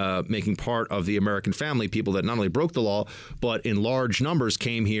making part of the American family people that not only broke the law, but in large numbers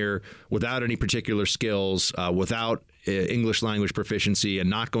came here without any particular skills, without English language proficiency, and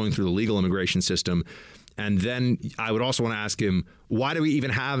not going through the legal immigration system. And then I would also want to ask him, why do we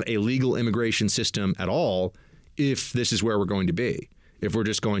even have a legal immigration system at all if this is where we're going to be? If we're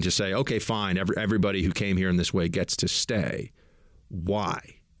just going to say, okay, fine, everybody who came here in this way gets to stay.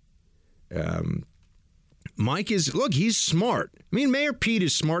 Why? Mike he's smart. I mean, Mayor Pete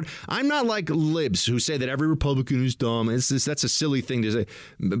is smart. I'm not like libs who say that every Republican is dumb. That's a silly thing to say.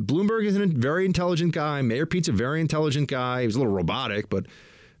 Bloomberg is a very intelligent guy. Mayor Pete's a very intelligent guy. He was a little robotic, but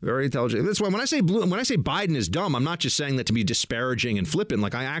very intelligent. That's why when I say Biden is dumb, I'm not just saying that to be disparaging and flippant.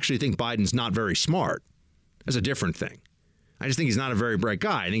 Like, I actually think Biden's not very smart. That's a different thing. I just think he's not a very bright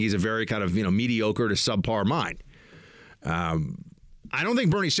guy. I think he's a very kind of, mediocre to subpar mind. I don't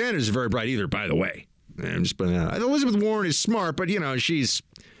think Bernie Sanders is very bright either, by the way. I'm just putting that out. Elizabeth Warren is smart, but, she's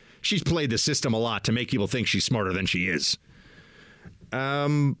played the system a lot to make people think she's smarter than she is.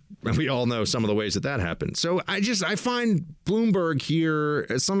 And we all know some of the ways that happens. So I find Bloomberg here,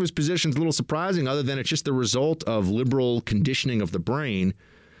 some of his positions, a little surprising, other than it's just the result of liberal conditioning of the brain.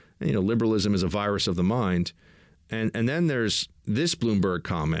 Liberalism is a virus of the mind. And then there's this Bloomberg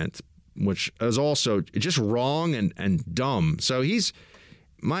comment, which is also just wrong and dumb. So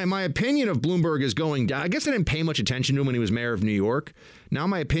my opinion of Bloomberg is going down. I guess I didn't pay much attention to him when he was mayor of New York. Now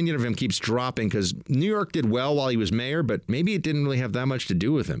my opinion of him keeps dropping because New York did well while he was mayor, but maybe it didn't really have that much to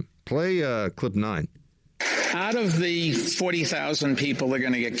do with him. Play clip 9. Out of the 40,000 people that are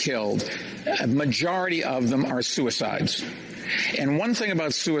going to get killed, a majority of them are suicides. And one thing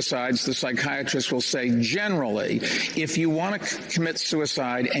about suicides, the psychiatrist will say, generally, if you want to commit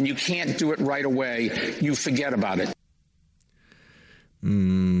suicide and you can't do it right away, you forget about it.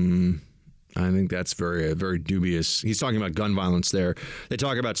 I think that's very dubious. He's talking about gun violence there. They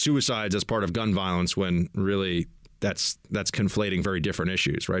talk about suicides as part of gun violence when really that's conflating very different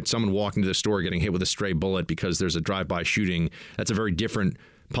issues, right? Someone walking to the store getting hit with a stray bullet because there's a drive-by shooting, that's a very different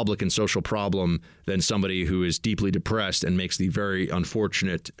public and social problem than somebody who is deeply depressed and makes the very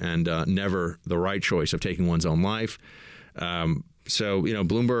unfortunate and never the right choice of taking one's own life. So,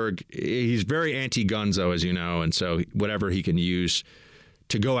 Bloomberg, he's very anti-gunzo, as you know, and so whatever he can use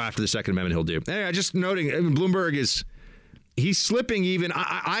to go after the Second Amendment, he'll do. Anyway, just noting, Bloomberg he's slipping even.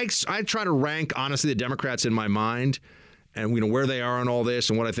 I try to rank, honestly, the Democrats in my mind and, where they are on all this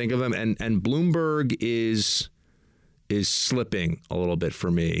and what I think of them. And Bloomberg is slipping a little bit for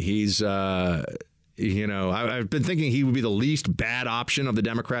me. He's, I've been thinking he would be the least bad option of the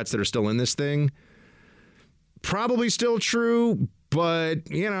Democrats that are still in this thing. Probably still true, but,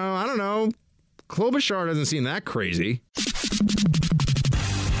 I don't know. Klobuchar doesn't seem that crazy.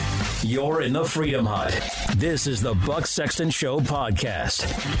 You're in the Freedom Hut. This is the Buck Sexton Show podcast.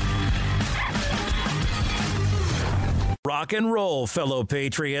 Rock and roll, fellow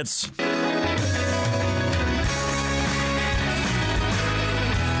patriots.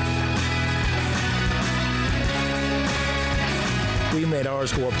 We made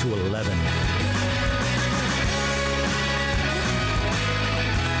ours go up to 11.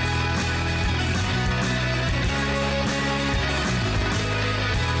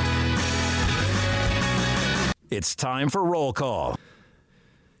 It's time for roll call.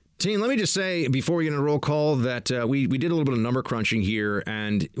 Team, let me just say before we get into roll call that we did a little bit of number crunching here.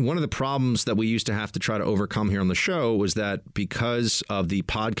 And one of the problems that we used to have to try to overcome here on the show was that because of the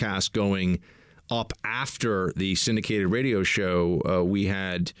podcast going up after the syndicated radio show, we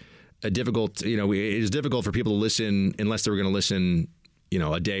had a difficult, it is difficult for people to listen unless they were going to listen,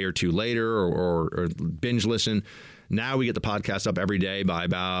 a day or two later or binge listen. Now we get the podcast up every day by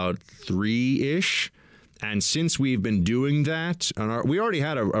about 3-ish. And since we've been doing that, we already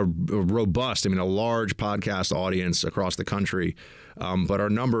had a robust, a large podcast audience across the country. But our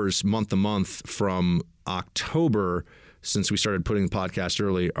numbers month to month from October, since we started putting the podcast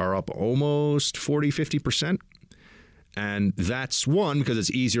early, are up almost 40-50%. And that's one, because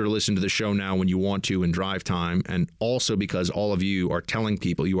it's easier to listen to the show now when you want to in drive time. And also because all of you are telling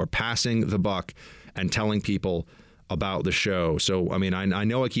people, you are passing the buck and telling people about the show. So, I mean, I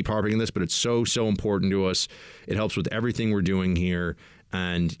know I keep harping on this, but it's so important to us. It helps with everything we're doing here.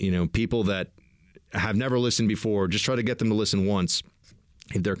 And, you know, people that have never listened before, just try to get them to listen once.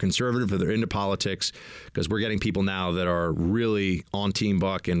 If they're conservative, if they're into politics, because we're getting people now that are really on Team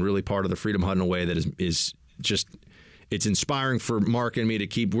Buck and really part of the Freedom Hut in a way that is just, it's inspiring for Mark and me to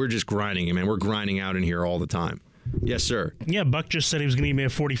keep, we're just grinding, man. We're grinding out in here all the time. Yes, sir. Yeah, Buck just said he was going to give me a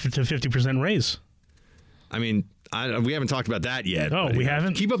 40 to 50% raise. I mean, we haven't talked about that yet. Oh, we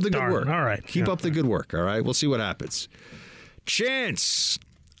haven't? Keep up the good work. All right. Keep up the good work, all right? We'll see what happens. Chance,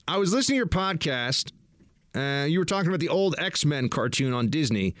 I was listening to your podcast. You were talking about the old X-Men cartoon on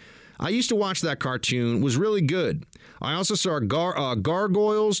Disney. I used to watch that cartoon. Was really good. I also saw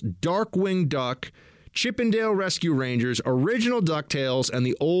Gargoyles, Darkwing Duck, Chippendale Rescue Rangers, original DuckTales, and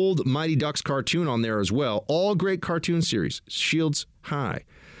the old Mighty Ducks cartoon on there as well. All great cartoon series. Shields high.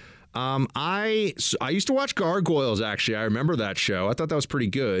 I used to watch Gargoyles, actually. I remember that show. I thought that was pretty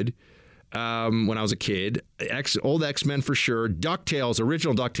good when I was a kid. Old X-Men for sure. DuckTales,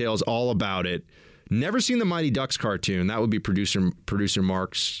 original DuckTales, all about it. Never seen the Mighty Ducks cartoon. That would be producer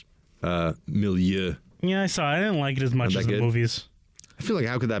Mark's milieu. Yeah, I saw it. I didn't like it as much as the movies. I feel like,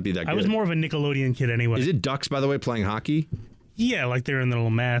 how could that be that good? I was more of a Nickelodeon kid anyway. Is it ducks, by the way, playing hockey? Yeah, like they're in their little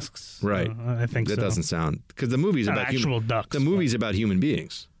masks. Right. I think that so. That doesn't sound... Because the movie's not about actual ducks. The movie's about human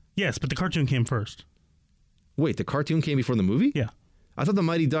beings. Yes, but the cartoon came first. Wait, the cartoon came before the movie? Yeah. I thought the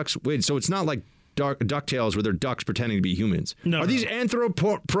Mighty Ducks... Wait, so it's not like DuckTales where they're ducks pretending to be humans. No. Are these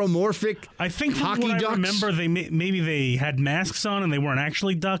anthropomorphic I think from hockey what ducks? I remember, maybe they had masks on and they weren't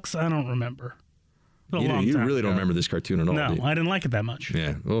actually ducks. I don't remember. You really don't remember this cartoon at all. No, I didn't like it that much.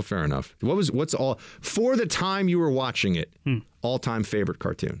 Yeah, well, fair enough. What's all for the time you were watching it? All-time favorite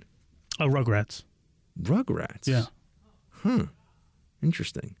cartoon? Oh, Rugrats. Rugrats. Yeah.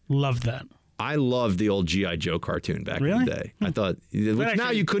 Interesting. Loved that. I loved the old G.I. Joe cartoon back in the day. I thought, which now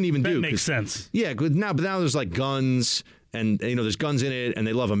you couldn't even do. That makes sense. Yeah, but now there's like guns, and there's guns in it, and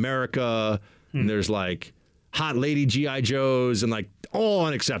they love America, and there's like hot lady G.I. Joes, and like all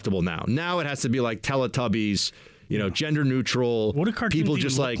unacceptable now. Now it has to be like Teletubbies, gender neutral. What do cartoons people even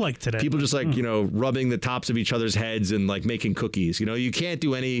just look like today? People just like, rubbing the tops of each other's heads and like making cookies. You can't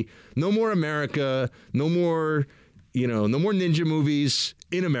do no more America, no more ninja movies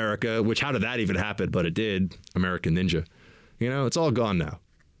in America, which how did that even happen? But it did. American Ninja. It's all gone now.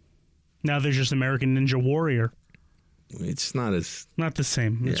 Now there's just American Ninja Warrior. It's not the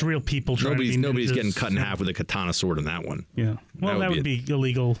same. It's real people trying to be ninjas. Nobody's getting cut in half with a katana sword in that one. Yeah. Well, that would be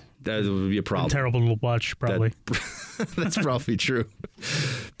illegal. That would be a problem. Terrible to watch, probably. That's probably true.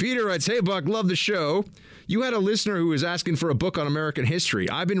 Peter writes, "Hey, Buck, love the show. You had a listener who was asking for a book on American history.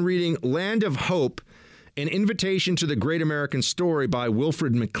 I've been reading Land of Hope, An Invitation to the Great American Story by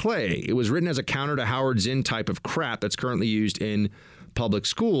Wilfred McClay. It was written as a counter to Howard Zinn type of crap that's currently used in public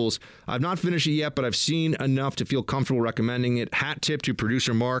schools. I've not finished it yet, but I've seen enough to feel comfortable recommending it. Hat tip to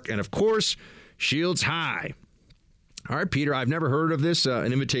producer Mark, and of course, shields high." All right, Peter, I've never heard of this.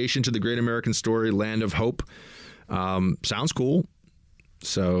 An Invitation to the Great American Story, Land of Hope. Sounds cool.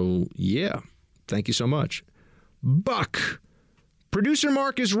 So, yeah, thank you so much. Buck. Producer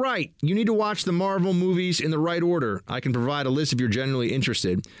Mark is right. You need to watch the Marvel movies in the right order. I can provide a list if you're genuinely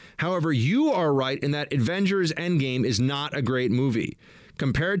interested. However, you are right in that Avengers Endgame is not a great movie.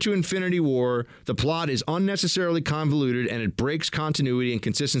 Compared to Infinity War, the plot is unnecessarily convoluted and it breaks continuity and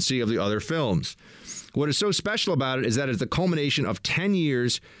consistency of the other films. What is so special about it is that it's the culmination of 10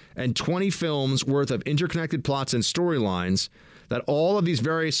 years and 20 films worth of interconnected plots and storylines, that all of these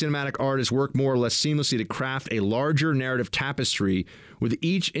various cinematic artists work more or less seamlessly to craft a larger narrative tapestry, with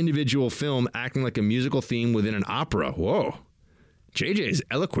each individual film acting like a musical theme within an opera. Whoa. JJ is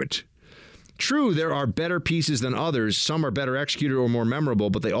eloquent. True, there are better pieces than others. Some are better executed or more memorable,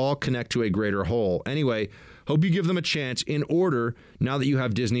 but they all connect to a greater whole. Anyway, hope you give them a chance in order now that you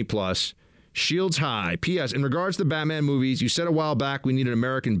have Disney+. Shields high. P.S. In regards to the Batman movies, you said a while back we need an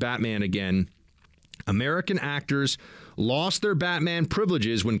American Batman again. American actors lost their Batman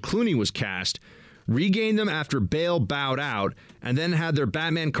privileges when Clooney was cast, regained them after Bale bowed out, and then had their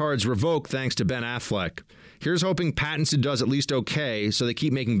Batman cards revoked thanks to Ben Affleck. Here's hoping Pattinson does at least okay, so they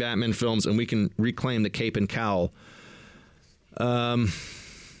keep making Batman films and we can reclaim the cape and cowl. Yeah,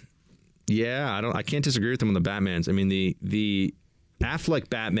 I can't disagree with them on the Batmans. I mean, the Affleck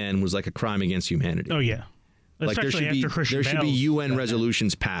Batman was like a crime against humanity. Oh, yeah. Like there should be UN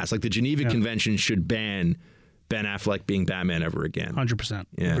resolutions passed. Like the Geneva Convention should ban Ben Affleck being Batman ever again. 100%.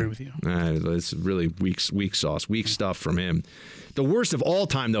 Yeah. Agree with you. It's really weak sauce, weak stuff from him. The worst of all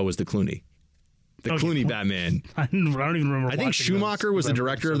time, though, was the Clooney. The Clooney Batman. I don't even remember. I think Schumacher was the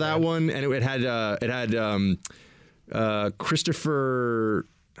director of that one, and it had Christopher.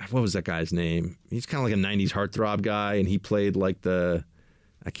 What was that guy's name? He's kind of like a '90s heartthrob guy, and he played like I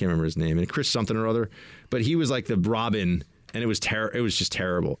can't remember his name, and Chris something or other, but he was like the Robin, and it was just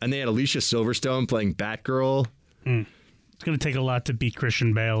terrible. And they had Alicia Silverstone playing Batgirl. It's going to take a lot to beat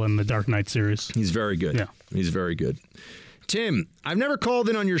Christian Bale in the Dark Knight series. He's very good. Yeah, he's very good. Tim, I've never called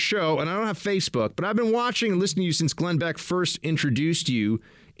in on your show, and I don't have Facebook, but I've been watching and listening to you since Glenn Beck first introduced you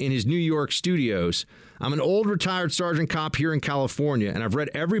in his New York studios. I'm an old retired sergeant cop here in California, and I've read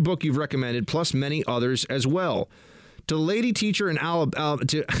every book you've recommended, plus many others as well. To the lady teacher in Albania,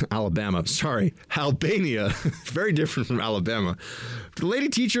 very different from Alabama. To the lady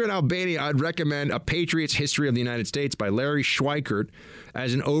teacher in Albania, I'd recommend A Patriot's History of the United States by Larry Schweikert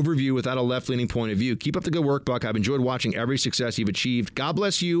as an overview without a left-leaning point of view. Keep up the good work, Buck. I've enjoyed watching every success you've achieved. God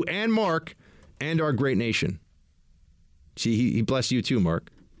bless you and Mark and our great nation. See, he blessed you too, Mark.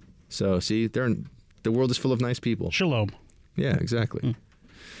 So, see, the world is full of nice people. Shalom. Yeah, exactly.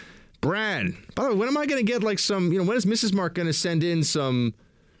 Brad, by the way, when am I going to get like some, when is Mrs. Mark going to send in some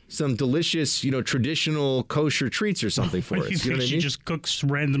delicious, traditional kosher treats or something for us? You think she just cooks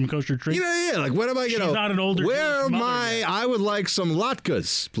random kosher treats? Yeah. Like, when am I going to? She's not an older Where Jewish am mother yet. I would like some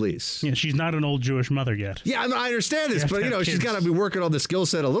latkes, please. Yeah, she's not an old Jewish mother yet. Yeah, I understand this, but, she's kids. got to be working on the skill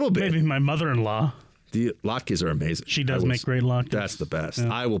set a little bit. Maybe my mother-in-law. The latkes are amazing. She does make great latkes. That's the best.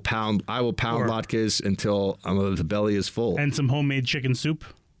 Yeah. I will pound latkes until the belly is full. And some homemade chicken soup.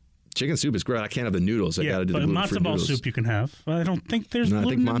 Chicken soup is great. I can't have the noodles. I got to do the gluten-free matzo ball noodles. soup you can have. I don't think there's gluten. I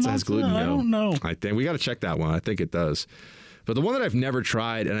think matzah has gluten. I don't know. I think we got to check that one. I think it does. But the one that I've never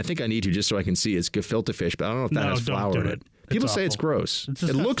tried, and I think I need to just so I can see, is gefilte fish. But I don't know if that has flour in it. People say it's gross.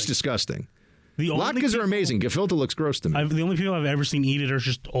 It looks disgusting. Latkes are amazing. Gefilte looks gross to me. The only people I've ever seen eat it are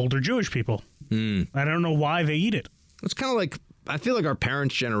just older Jewish people. I don't know why they eat it. It's kind of like, I feel like our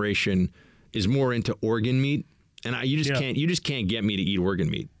parents' generation is more into organ meat, and you just can't get me to eat organ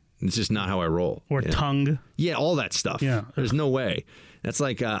meat. It's just not how I roll. Or tongue. Yeah, all that stuff. Yeah. There's no way. That's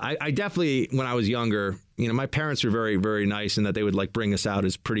like, I definitely, when I was younger, my parents were very, very nice in that they would like bring us out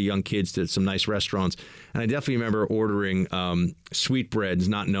as pretty young kids to some nice restaurants. And I definitely remember ordering sweetbreads,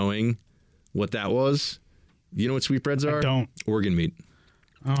 not knowing what that was. You know what sweetbreads are? I don't. Organ meat.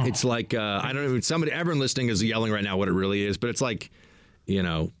 Oh. It's like, I don't know, everyone listening is yelling right now what it really is, but it's like,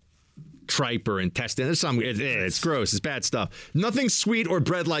 tripe or intestine. It's gross. It's bad stuff. Nothing sweet or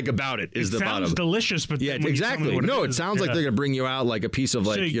bread-like about it is the bottom. It sounds delicious, but exactly. It sounds like they're going to bring you out like a piece of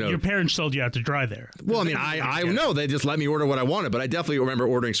your parents told you out to dry there. Well, I mean, I know they just let me order what I wanted, but I definitely remember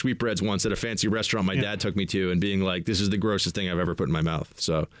ordering sweetbreads once at a fancy restaurant my dad took me to and being like, this is the grossest thing I've ever put in my mouth.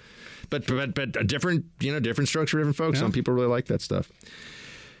 So, but a different structure, different folks. Yeah. Some people really like that stuff.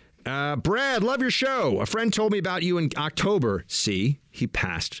 Brad, love your show. A friend told me about you in October. See, he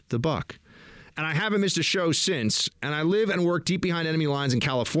passed the buck. And I haven't missed a show since, and I live and work deep behind enemy lines in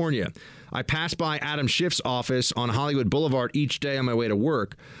California. I pass by Adam Schiff's office on Hollywood Boulevard each day on my way to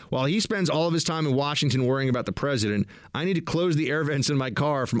work. While he spends all of his time in Washington worrying about the president, I need to close the air vents in my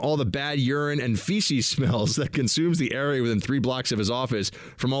car from all the bad urine and feces smells that consumes the area within 3 blocks of his office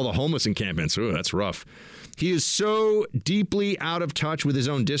from all the homeless encampments. Ooh, that's rough. He is so deeply out of touch with his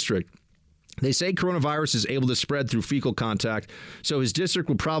own district. They say coronavirus is able to spread through fecal contact, so his district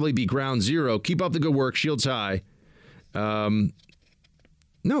will probably be ground zero. Keep up the good work. Shields high.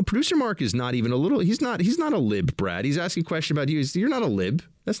 No, producer Mark is not even a little. He's not a lib, Brad. He's asking a question about you. You're not a lib.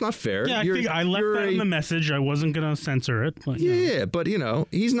 That's not fair. Yeah, I left that in the message. I wasn't going to censor it. But, but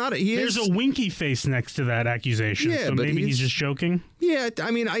he's not. There's a winky face next to that accusation. Yeah, so but maybe he's just joking. Yeah, I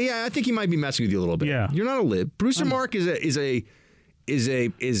mean, I think he might be messing with you a little bit. Yeah, you're not a lib. Producer Mark is a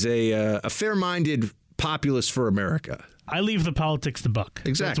fair-minded populist for America. I leave the politics to Buck.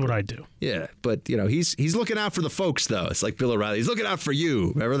 Exactly. That's what I do. Yeah, but he's looking out for the folks though. It's like Bill O'Reilly. He's looking out for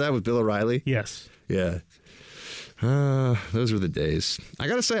you. Remember that with Bill O'Reilly? Yes. Yeah. Those were the days. I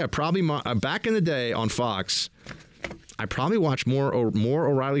gotta say, back in the day on Fox, I probably watched more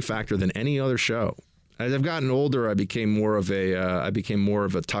O'Reilly Factor than any other show. As I've gotten older, I became more of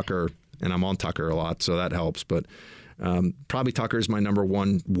a Tucker, and I'm on Tucker a lot, so that helps. But probably Tucker is my number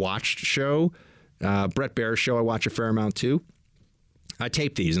one watched show. Brett Baer's show I watch a fair amount too. I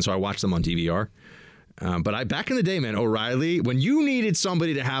tape these, and so I watch them on DVR. But back in the day, man, O'Reilly, when you needed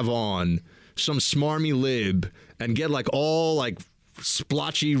somebody to have on some smarmy lib and get like all like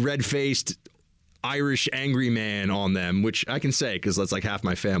splotchy, red-faced Irish angry man on them, which I can say because that's like half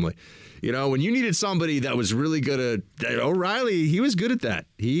my family. You know, when you needed somebody that was really good at O'Reilly, he was good at that.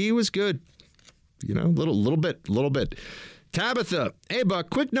 He was good. You know, little bit. Tabitha, hey, Buck,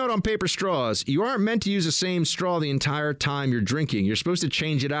 quick note on paper straws. You aren't meant to use the same straw the entire time you're drinking. You're supposed to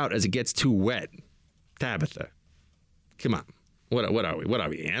change it out as it gets too wet. Tabitha, come on. What are we? What are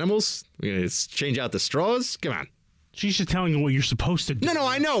we, animals? We're going to change out the straws? Come on. She's just telling you what you're supposed to do. No,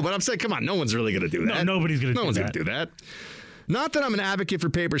 I know, but I'm saying, come on, no one's really going to do that. No, nobody's going to do that. No one's going to do that. Not that I'm an advocate for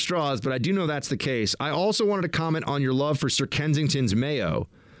paper straws, but I do know that's the case. I also wanted to comment on your love for Sir Kensington's mayo.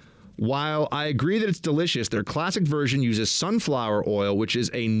 While I agree that it's delicious, their classic version uses sunflower oil, which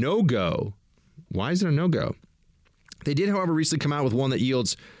is a no-go. Why is it a no-go? They did, however, recently come out with one that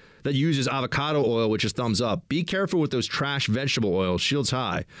uses avocado oil, which is thumbs up. Be careful with those trash vegetable oils. Shields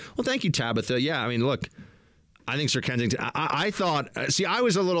high. Well, thank you, Tabitha. Yeah, I mean, look, I think Sir Kensington, I thought,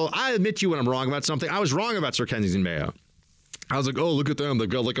 I admit to you when I'm wrong about something. I was wrong about Sir Kensington mayo. I was like, oh, look at them. They've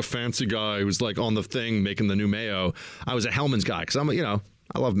got like a fancy guy who's like on the thing making the new mayo. I was a Hellman's guy because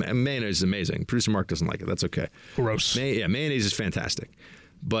I love mayonnaise is amazing. Producer Mark doesn't like it. That's okay. Gross. Mayonnaise is fantastic.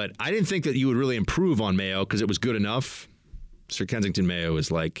 But I didn't think that you would really improve on mayo because it was good enough. Sir Kensington mayo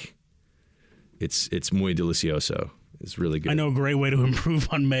is like, it's muy delicioso. It's really good. I know a great way to improve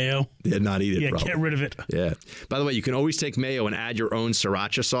on mayo. Yeah, not eat it. Yeah, probably. get rid of it. Yeah. By the way, you can always take mayo and add your own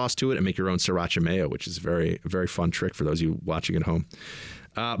sriracha sauce to it and make your own sriracha mayo, which is a very, very fun trick for those of you watching at home.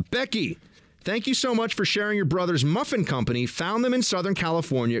 Becky, thank you so much for sharing your brother's muffin company. Found them in Southern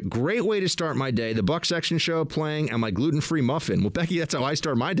California. Great way to start my day. The Buck Section Show playing and my gluten-free muffin. Well, Becky, that's how I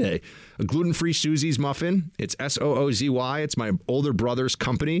start my day. A gluten-free Susie's muffin. It's SOOZY. It's my older brother's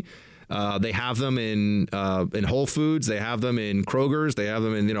company. They have them in Whole Foods. They have them in Kroger's. They have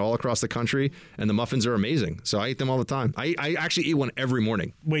them in all across the country. And the muffins are amazing. So I eat them all the time. I actually eat one every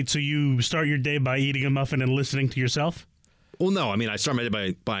morning. Wait, so you start your day by eating a muffin and listening to yourself? Well, no. I mean, I start my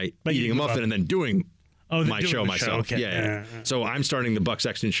day by eating a muffin and then doing my show myself. Okay. Yeah. So I'm starting the Buck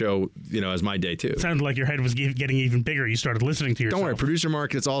Sexton Show, as my day too. It sounded like your head was getting even bigger. You started listening to yourself. Don't worry, producer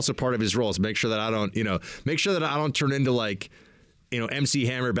Mark. It's also part of his role. So make sure that I don't turn into like, MC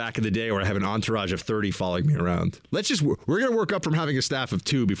Hammer back in the day where I have an entourage of 30 following me around. We're going to work up from having a staff of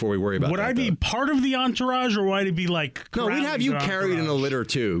 2 before we worry about that. Would I be part of the entourage or would I be like... No, we'd have you carried in a litter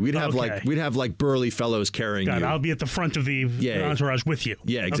too. We'd have like burly fellows carrying you. I'll be at the front of the entourage with you.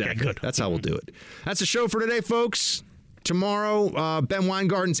 Yeah, exactly. Okay, good. That's how we'll do it. That's the show for today, folks. Tomorrow, Ben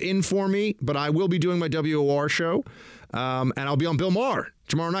Weingarten's in for me, but I will be doing my WOR show. And I'll be on Bill Maher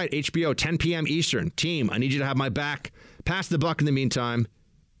tomorrow night, HBO, 10 p.m. Eastern. Team, I need you to have my back. Pass the buck in the meantime.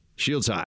 Shields high.